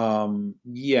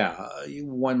 Yeah,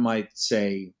 one might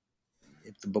say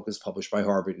if the book is published by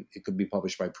Harvard, it could be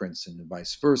published by Princeton and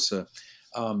vice versa,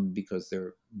 because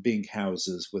they're big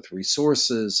houses with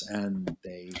resources, and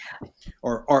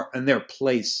they're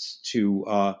placed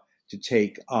to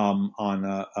take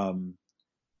on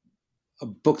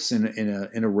books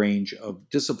in a range of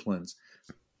disciplines.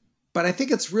 But I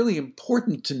think it's really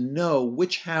important to know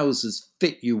which houses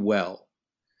fit you well,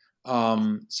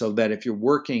 so that if you're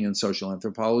working in social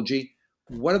anthropology,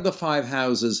 what are the 5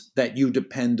 houses that you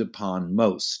depend upon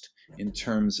most in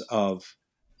terms of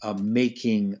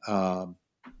making,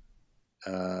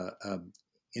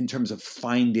 in terms of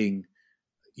finding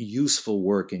useful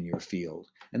work in your field?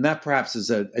 And that perhaps is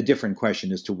a different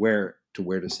question as to where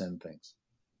to send things.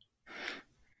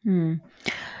 Hmm.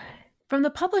 From the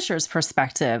publisher's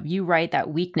perspective, you write that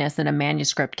weakness in a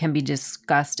manuscript can be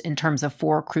discussed in terms of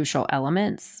 4 crucial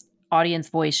elements: audience,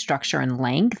 voice, structure, and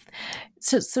length.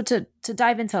 So to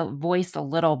dive into voice a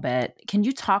little bit, can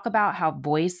you talk about how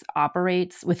voice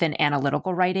operates within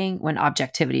analytical writing when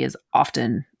objectivity is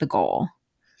often the goal?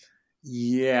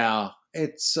 Yeah,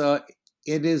 it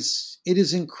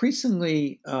is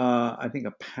increasingly, I think,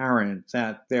 apparent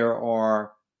that there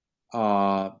are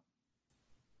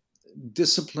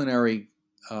disciplinary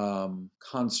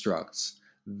constructs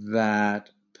that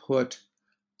put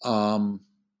the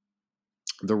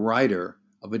writer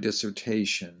of a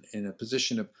dissertation in a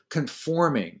position of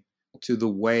conforming to the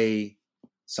way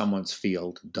someone's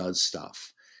field does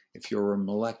stuff. If you're a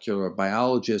molecular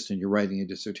biologist and you're writing a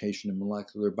dissertation in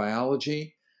molecular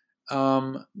biology,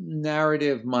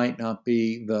 narrative might not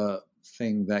be the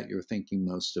thing that you're thinking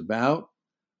most about.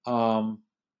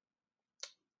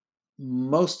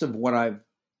 Most of what I've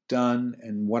done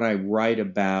and what I write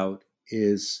about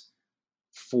is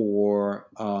for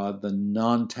the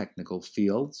non-technical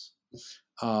fields,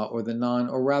 or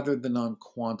rather the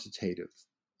non-quantitative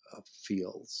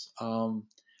fields.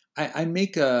 I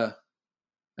make a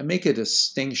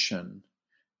distinction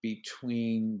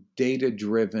between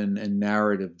data-driven and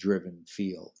narrative-driven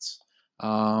fields,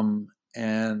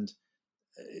 and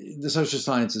the social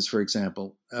sciences, for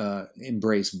example,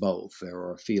 embrace both. There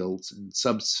are fields and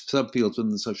subfields within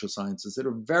the social sciences that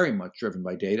are very much driven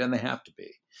by data, and they have to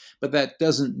be. But that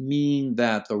doesn't mean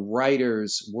that the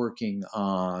writers working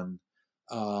on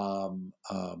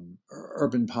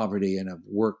urban poverty and have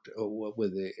worked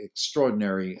with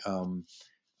extraordinary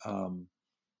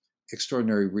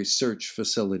research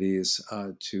facilities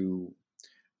to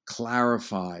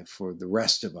clarify for the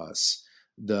rest of us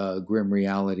the grim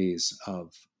realities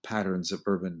of patterns of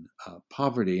urban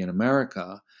poverty in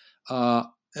America,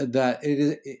 that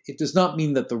it does not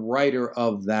mean that the writer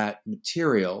of that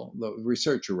material, the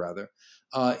researcher rather,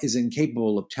 is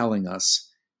incapable of telling us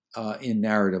in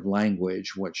narrative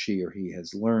language what she or he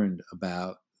has learned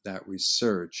about that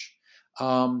research.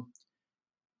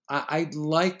 I'd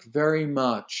like very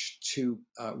much to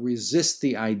resist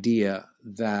the idea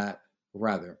that,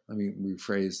 rather, let me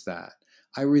rephrase that.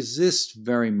 I resist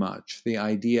very much the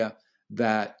idea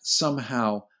that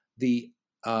somehow the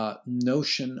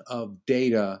notion of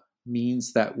data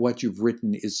means that what you've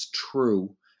written is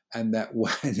true, and that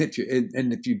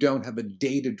if you don't have a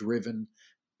data-driven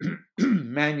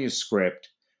manuscript,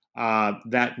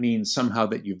 that means somehow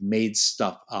that you've made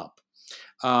stuff up.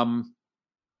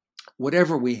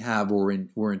 Whatever we have,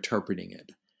 we're interpreting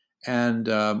it. And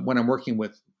when I'm working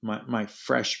with my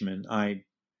freshmen,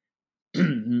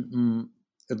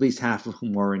 at least half of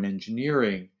whom are in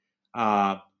engineering,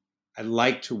 I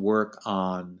like to work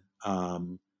on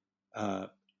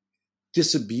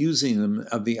disabusing them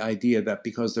of the idea that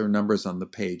because there are numbers on the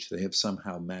page, they have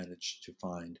somehow managed to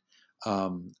find a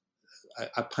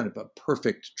kind of a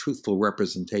perfect, truthful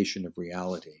representation of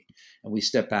reality. And we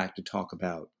step back to talk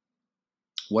about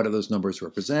what do those numbers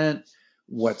represent,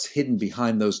 what's hidden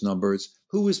behind those numbers,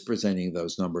 who is presenting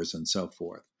those numbers, and so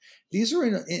forth. These are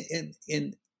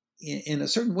in a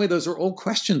certain way, those are all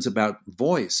questions about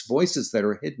voices that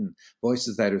are hidden,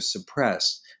 voices that are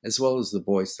suppressed, as well as the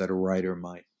voice that a writer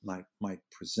might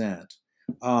present.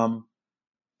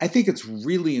 I think it's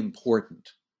really important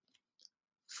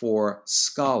for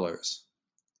scholars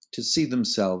to see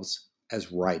themselves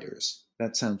as writers.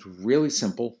 That sounds really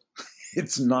simple.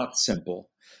 It's not simple,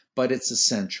 but it's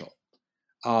essential.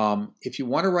 If you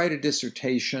want to write a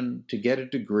dissertation to get a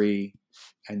degree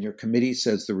and your committee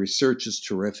says the research is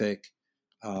terrific,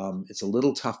 it's a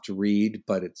little tough to read,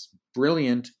 but it's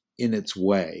brilliant in its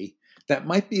way, that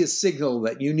might be a signal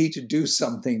that you need to do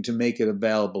something to make it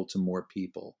available to more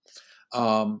people.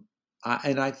 And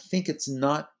I think it's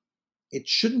not it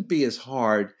shouldn't be as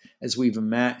hard as we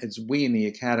in the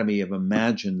Academy have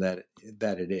imagined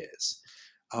that it is.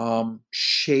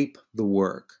 Shape the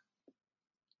work.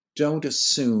 Don't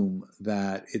assume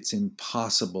that it's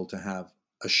impossible to have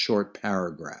a short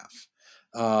paragraph.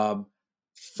 Um,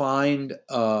 Find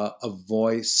a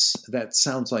voice that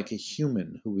sounds like a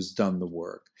human who has done the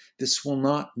work. This will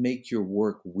not make your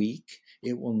work weak.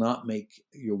 It will not make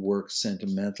your work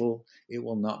sentimental. It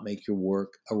will not make your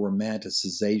work a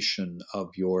romanticization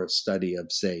of your study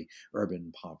of, say,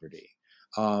 urban poverty.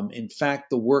 In fact,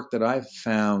 the work that I've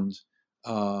found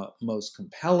most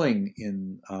compelling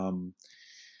on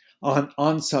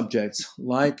subjects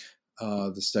like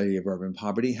the study of urban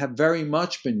poverty have very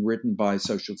much been written by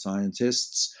social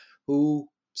scientists who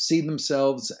see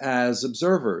themselves as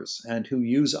observers and who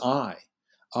use I.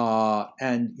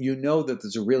 And you know that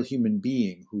there's a real human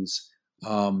being who's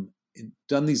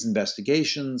done these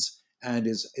investigations and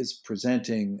is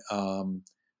presenting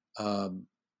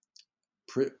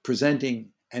presenting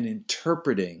and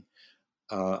interpreting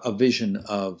a vision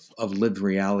of lived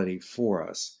reality for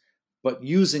us, but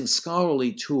using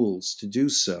scholarly tools to do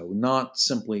so, not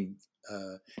simply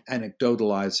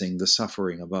anecdotalizing the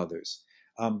suffering of others.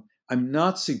 I'm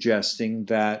not suggesting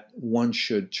that one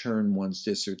should turn one's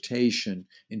dissertation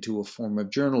into a form of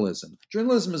journalism.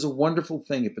 Journalism is a wonderful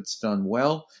thing if it's done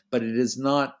well, but it is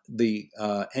not the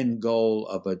end goal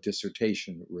of a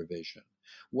dissertation revision.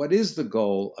 What is the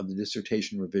goal of the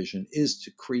dissertation revision is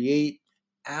to create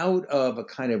out of a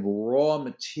kind of raw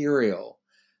material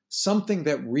something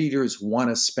that readers want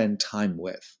to spend time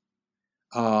with,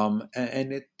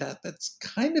 and that's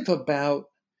kind of about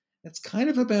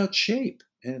shape,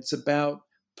 and it's about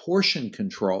portion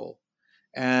control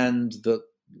and the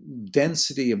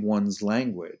density of one's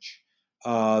language.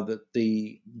 That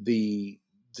the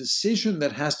decision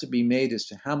that has to be made as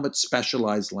to how much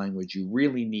specialized language you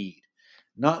really need,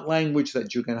 not language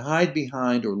that you can hide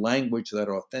behind or language that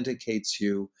authenticates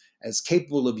you as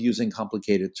capable of using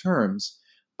complicated terms,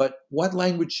 but what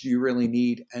language do you really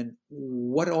need and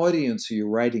what audience are you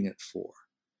writing it for?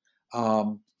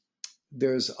 Um,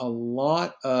 there's a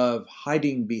lot of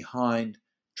hiding behind,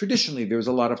 traditionally, there's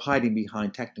a lot of hiding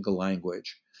behind technical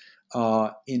language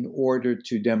in order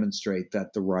to demonstrate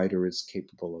that the writer is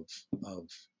capable of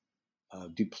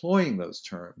deploying those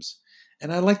terms.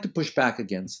 And I like to push back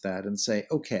against that and say,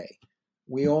 okay,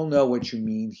 we all know what you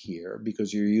mean here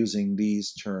because you're using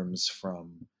these terms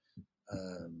from,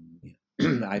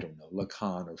 I don't know,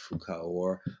 Lacan or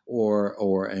Foucault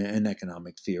or an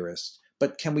economic theorist.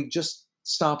 But can we just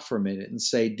stop for a minute and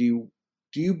say, do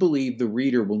you believe the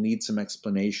reader will need some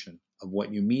explanation of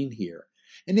what you mean here?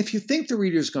 And if you think the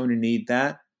reader is going to need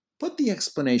that, put the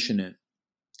explanation in.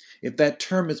 If that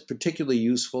term is particularly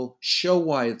useful, show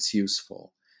why it's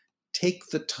useful. Take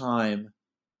the time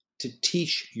to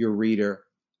teach your reader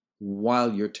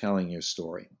while you're telling your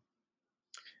story.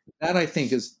 That I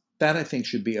think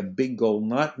should be a big goal,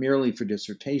 not merely for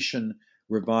dissertation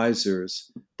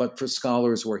revisers, but for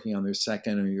scholars working on their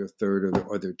second or their third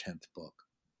or their 10th book.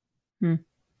 Hmm.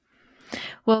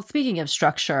 Well, speaking of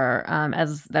structure,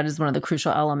 as that is one of the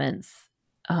crucial elements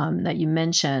that you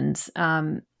mentioned,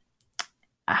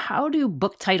 how do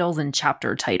book titles and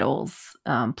chapter titles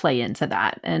play into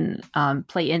that and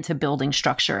play into building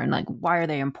structure, and like why are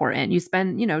they important? You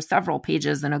spend several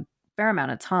pages and a fair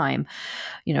amount of time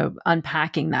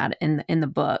unpacking that in the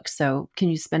book. So can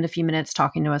you spend a few minutes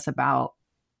talking to us about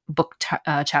book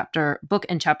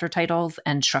and chapter titles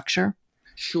and structure?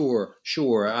 Sure.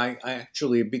 I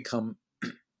actually have become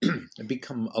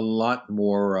a lot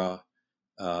more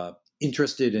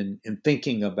interested in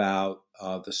thinking about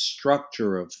the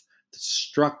structure of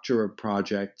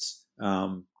projects,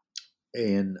 and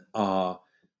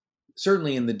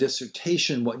certainly in the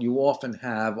dissertation, what you often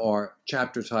have are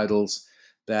chapter titles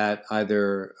that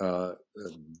either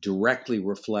directly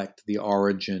reflect the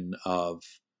origin um,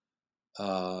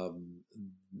 of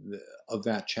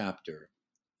that chapter.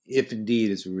 If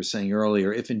indeed, as we were saying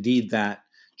earlier, if indeed that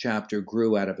chapter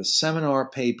grew out of a seminar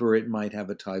paper, it might have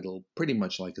a title pretty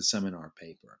much like a seminar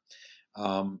paper.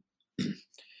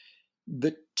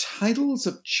 The titles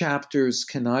of chapters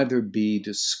can either be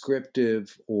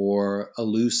descriptive or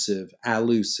allusive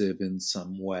in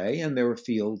some way, and there are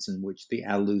fields in which the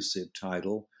allusive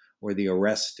title or the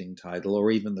arresting title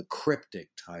or even the cryptic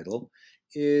title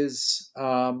is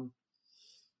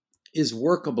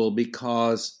workable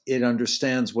because it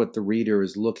understands what the reader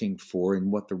is looking for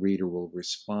and what the reader will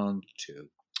respond to.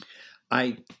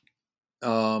 I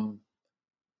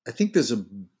think there's a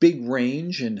big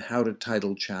range in how to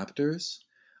title chapters.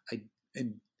 I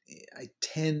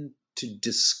tend to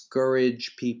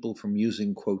discourage people from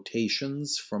using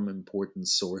quotations from important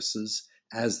sources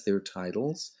as their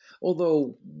titles.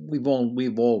 Although we've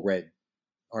all read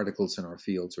articles in our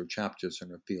fields or chapters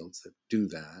in our fields that do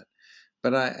that.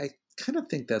 But I kind of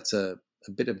think that's a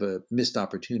bit of a missed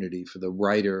opportunity for the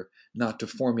writer not to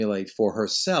formulate for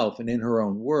herself and in her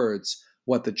own words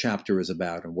what the chapter is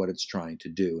about and what it's trying to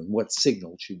do and what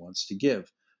signal she wants to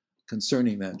give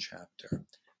concerning that chapter.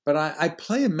 But I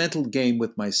play a mental game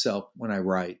with myself when I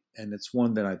write, and it's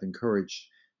one that I've encouraged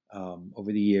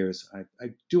over the years. I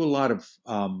do a lot of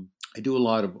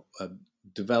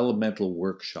developmental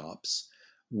workshops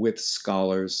with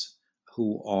scholars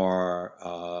who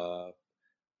are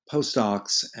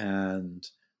postdocs and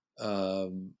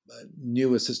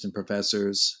new assistant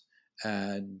professors,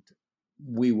 and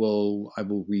I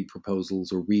will read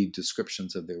proposals or read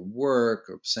descriptions of their work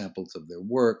or samples of their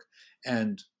work,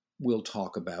 and we'll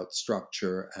talk about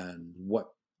structure and what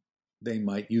they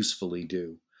might usefully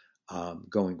do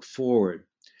going forward.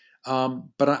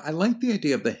 But I like the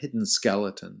idea of the hidden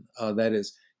skeleton. That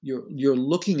is, you're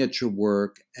looking at your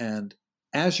work, and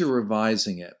as you're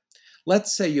revising it,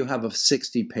 let's say you have a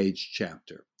 60-page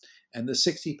chapter, and the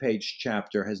 60-page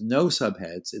chapter has no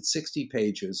subheads. It's 60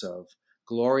 pages of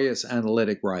glorious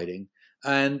analytic writing,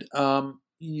 and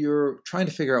you're trying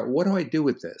to figure out, what do I do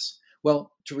with this?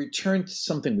 Well, to return to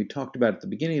something we talked about at the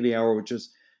beginning of the hour, which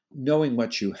is knowing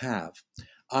what you have,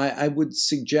 I would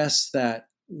suggest that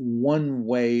one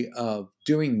way of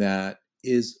doing that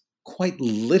is quite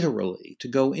literally to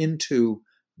go into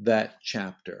that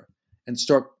chapter and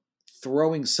start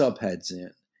throwing subheads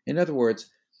in. In other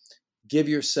words, give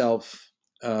yourself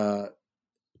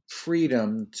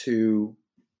freedom to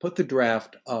put the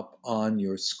draft up on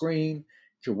your screen.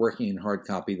 If you're working in hard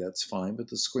copy, that's fine, but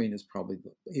the screen is probably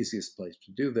the easiest place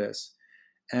to do this.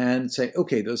 And say,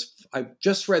 okay, I've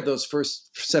just read those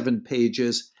first 7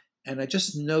 pages, and I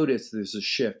just noticed there's a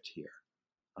shift here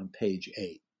on page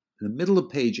 8. In the middle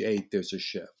of page 8, there's a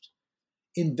shift.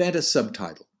 Invent a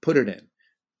subtitle, put it in.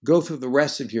 Go through the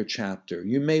rest of your chapter.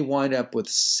 You may wind up with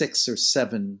 6 or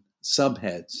 7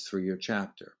 subheads through your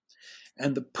chapter.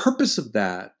 And the purpose of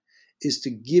that is to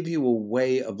give you a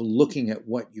way of looking at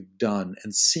what you've done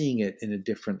and seeing it in a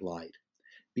different light.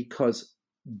 Because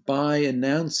by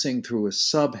announcing through a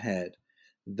subhead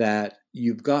that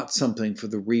you've got something for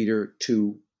the reader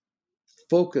to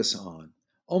focus on,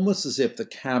 almost as if the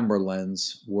camera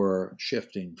lens were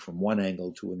shifting from one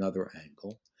angle to another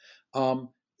angle,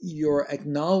 you're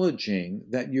acknowledging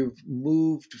that you've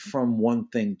moved from one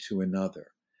thing to another.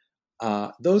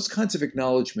 Those kinds of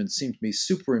acknowledgments seem to me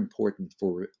super important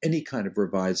for any kind of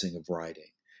revising of writing.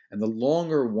 And the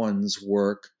longer one's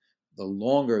work, the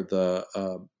longer the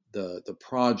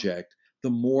project, the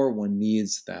more one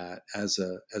needs that as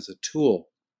a tool.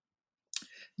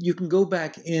 You can go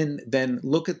back in, then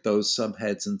look at those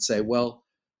subheads and say, well,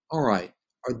 all right,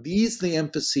 are these the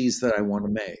emphases that I want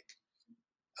to make?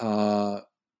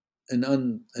 An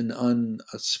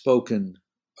unspoken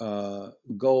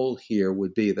goal here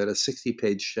would be that a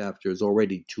 60-page chapter is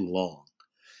already too long.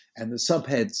 And the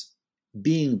subheads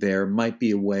being there might be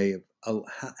a way of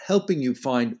helping you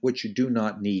find what you do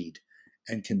not need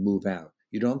and can move out.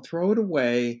 You don't throw it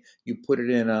away. You put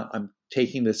it in I'm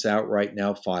taking this out right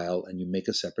now file, and you make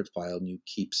a separate file and you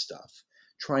keep stuff.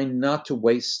 Try not to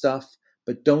waste stuff,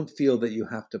 but don't feel that you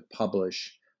have to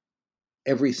publish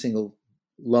every single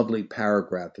lovely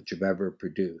paragraph that you've ever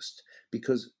produced,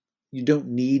 because you don't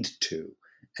need to.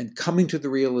 And coming to the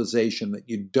realization that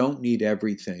you don't need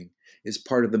everything is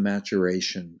part of the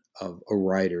maturation of a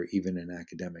writer, even an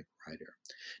academic writer.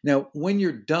 Now, when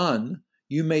you're done,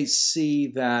 you may see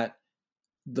that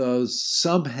those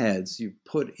subheads you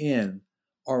put in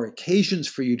are occasions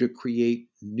for you to create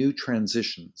new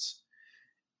transitions.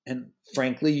 And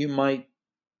frankly, you might,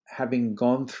 having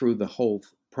gone through the whole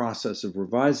process of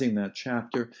revising that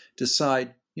chapter,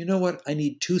 decide, you know what, I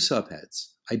need 2 subheads.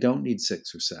 I don't need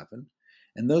 6 or 7.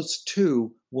 And those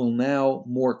 2 will now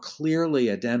more clearly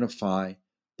identify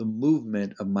the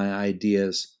movement of my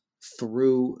ideas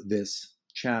through this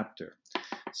chapter.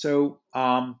 So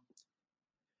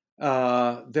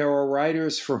there are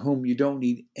writers for whom you don't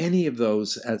need any of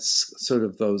those as sort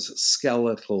of those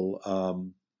skeletal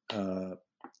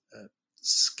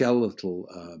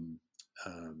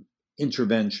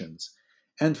interventions,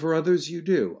 and for others you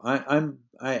do.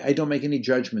 I don't make any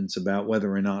judgments about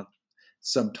whether or not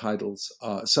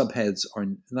subheads are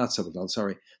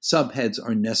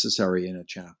necessary in a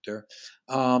chapter.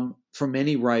 For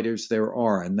many writers, there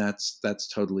are, and that's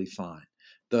totally fine.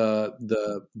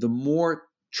 The more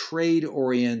trade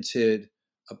oriented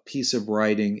a piece of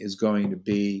writing is going to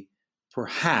be,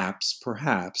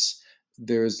 perhaps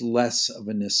there's less of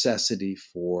a necessity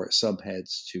for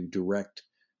subheads to direct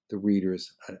the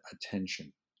reader's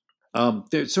attention.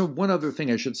 So one other thing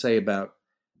I should say about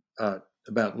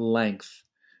length,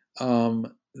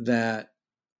 that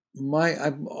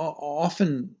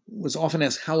was often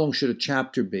asked, how long should a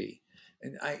chapter be?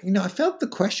 And I felt the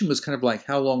question was kind of like,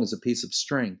 how long is a piece of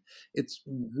string? It's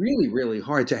really, really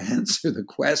hard to answer the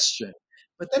question.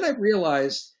 But then I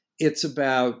realized it's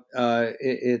about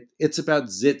it's about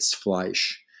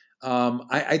Sitzfleisch.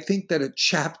 I think that a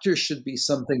chapter should be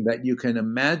something that you can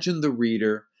imagine the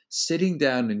reader sitting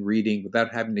down and reading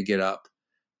without having to get up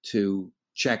to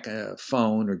check a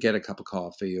phone or get a cup of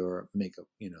coffee or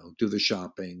do the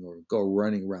shopping or go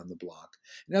running around the block.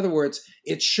 In other words,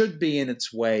 it should be in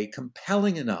its way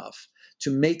compelling enough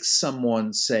to make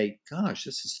someone say, gosh,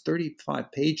 this is 35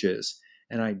 pages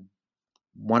and I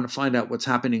want to find out what's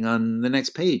happening on the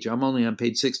next page. I'm only on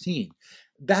page 16.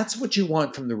 That's what you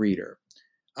want from the reader.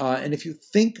 And if you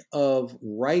think of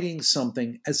writing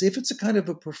something as if it's a kind of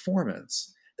a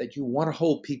performance that you want to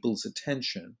hold people's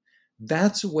attention,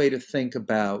 that's a way to think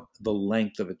about the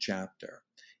length of a chapter,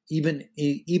 even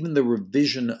the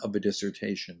revision of a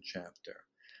dissertation chapter.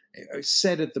 I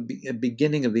said at the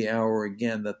beginning of the hour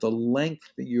again that the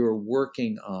length that you're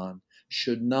working on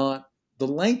the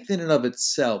length in and of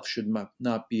itself should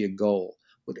not be a goal.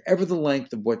 Whatever the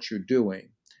length of what you're doing,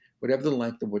 whatever the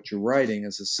length of what you're writing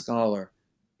as a scholar,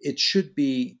 it should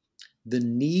be the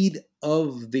need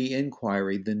of the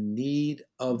inquiry, the need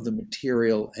of the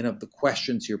material and of the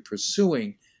questions you're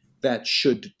pursuing that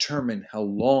should determine how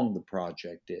long the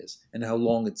project is and how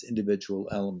long its individual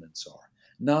elements are,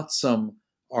 not some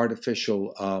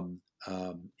artificial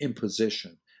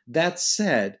imposition. That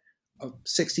said, a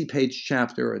 60-page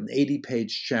chapter, an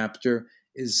 80-page chapter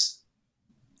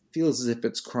feels as if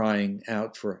it's crying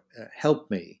out for help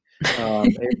me.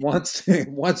 It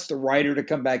wants the writer to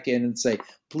come back in and say,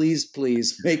 please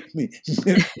make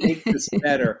this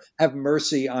better. Have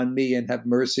mercy on me and have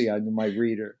mercy on my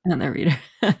reader. And the reader.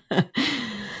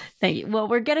 Thank you. Well,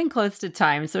 we're getting close to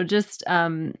time. So just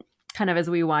kind of as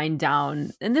we wind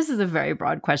down, and this is a very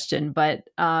broad question, but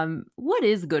what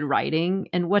is good writing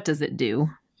and what does it do?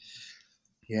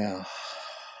 Yeah.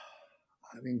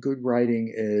 I mean, good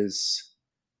writing is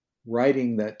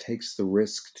writing that takes the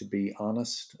risk to be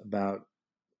honest about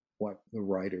what the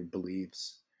writer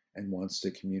believes and wants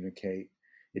to communicate.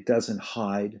 It doesn't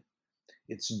hide.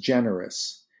 It's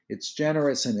generous. It's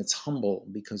generous and it's humble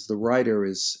because the writer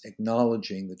is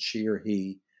acknowledging that she or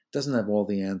he doesn't have all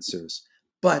the answers.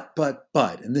 But,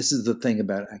 and this is the thing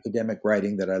about academic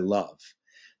writing that I love.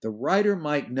 The writer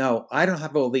might know, I don't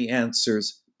have all the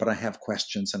answers, but I have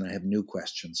questions and I have new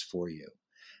questions for you.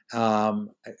 I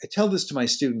tell this to my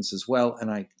students as well, and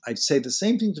I say the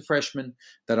same thing to freshmen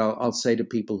that I'll say to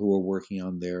people who are working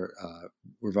on their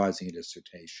revising a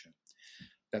dissertation,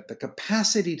 that the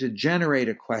capacity to generate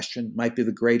a question might be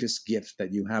the greatest gift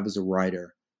that you have as a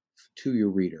writer to your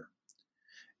reader.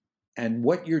 And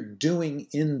what you're doing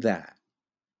in that,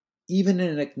 even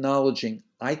in acknowledging,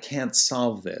 I can't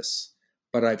solve this,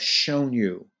 but I've shown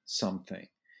you something.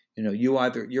 There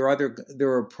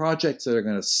are projects that are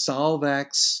going to solve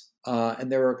X,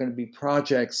 and there are going to be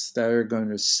projects that are going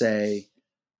to say,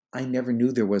 I never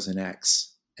knew there was an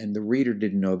X, and the reader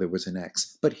didn't know there was an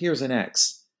X, but here's an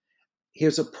X.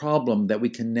 Here's a problem that we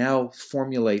can now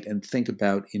formulate and think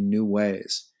about in new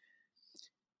ways.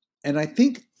 And I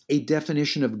think a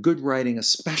definition of good writing,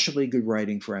 especially good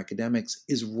writing for academics,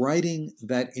 is writing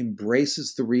that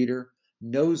embraces the reader,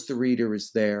 knows the reader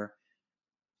is there,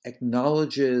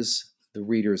 acknowledges the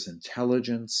reader's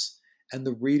intelligence and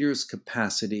the reader's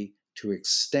capacity to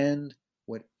extend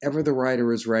whatever the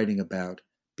writer is writing about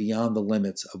beyond the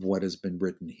limits of what has been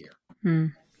written here.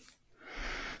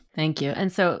 Thank you.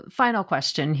 And so, final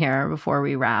question here before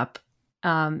we wrap.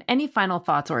 Any final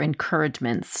thoughts or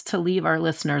encouragements to leave our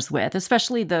listeners with,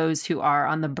 especially those who are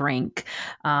on the brink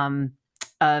of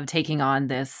taking on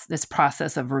this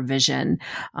process of revision,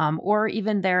 or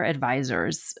even their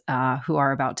advisors who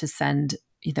are about to send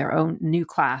their own new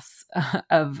class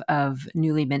of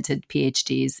newly minted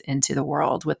PhDs into the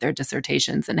world with their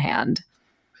dissertations in hand?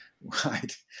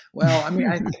 Right. Well, I mean,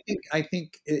 I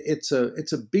think it's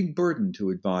a big burden to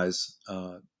advise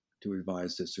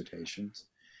dissertations,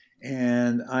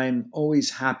 and I'm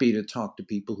always happy to talk to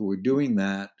people who are doing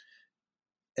that,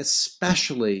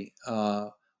 especially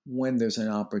when there's an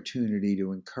opportunity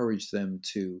to encourage them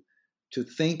to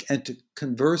think and to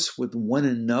converse with one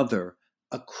another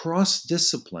across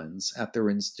disciplines at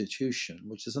their institution,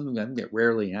 which is something I think that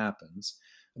rarely happens,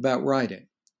 about writing,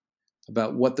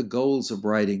 about what the goals of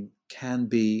writing can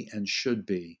be and should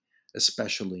be,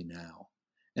 especially now.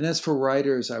 And as for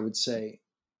writers, I would say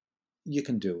you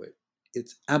can do it.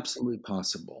 It's absolutely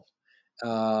possible.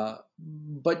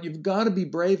 But you've got to be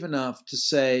brave enough to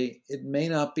say it may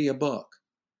not be a book.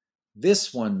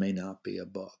 This one may not be a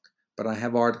book, but I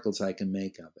have articles I can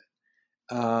make of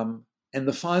it. And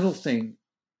the final thing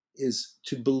is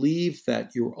to believe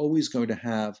that you're always going to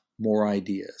have more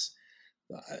ideas.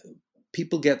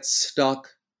 People get stuck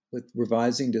with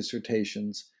revising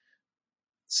dissertations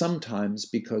sometimes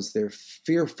because they're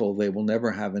fearful they will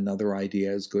never have another idea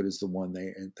as good as the one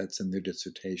that's in their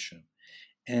dissertation.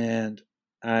 And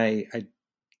I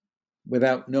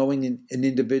without knowing an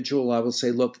individual, I will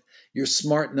say, look, you're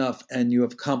smart enough and you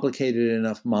have complicated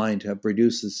enough mind to have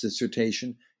produced this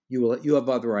dissertation. You have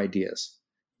other ideas.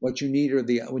 What you need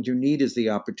is the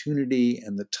opportunity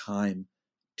and the time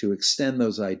to extend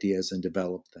those ideas and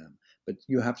develop them. But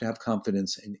you have to have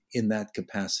confidence in that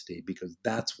capacity, because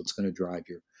that's what's going to drive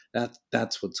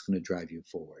that's what's going to drive you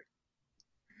forward.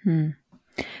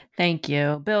 Thank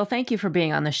you. Bill, thank you for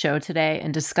being on the show today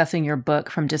and discussing your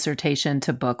book From Dissertation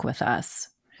to Book with us.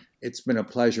 It's been a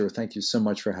pleasure. Thank you so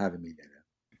much for having me, Dana.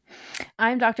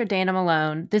 I'm Dr. Dana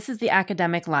Malone. This is The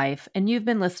Academic Life, and you've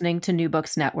been listening to New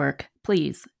Books Network.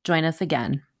 Please join us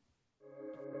again.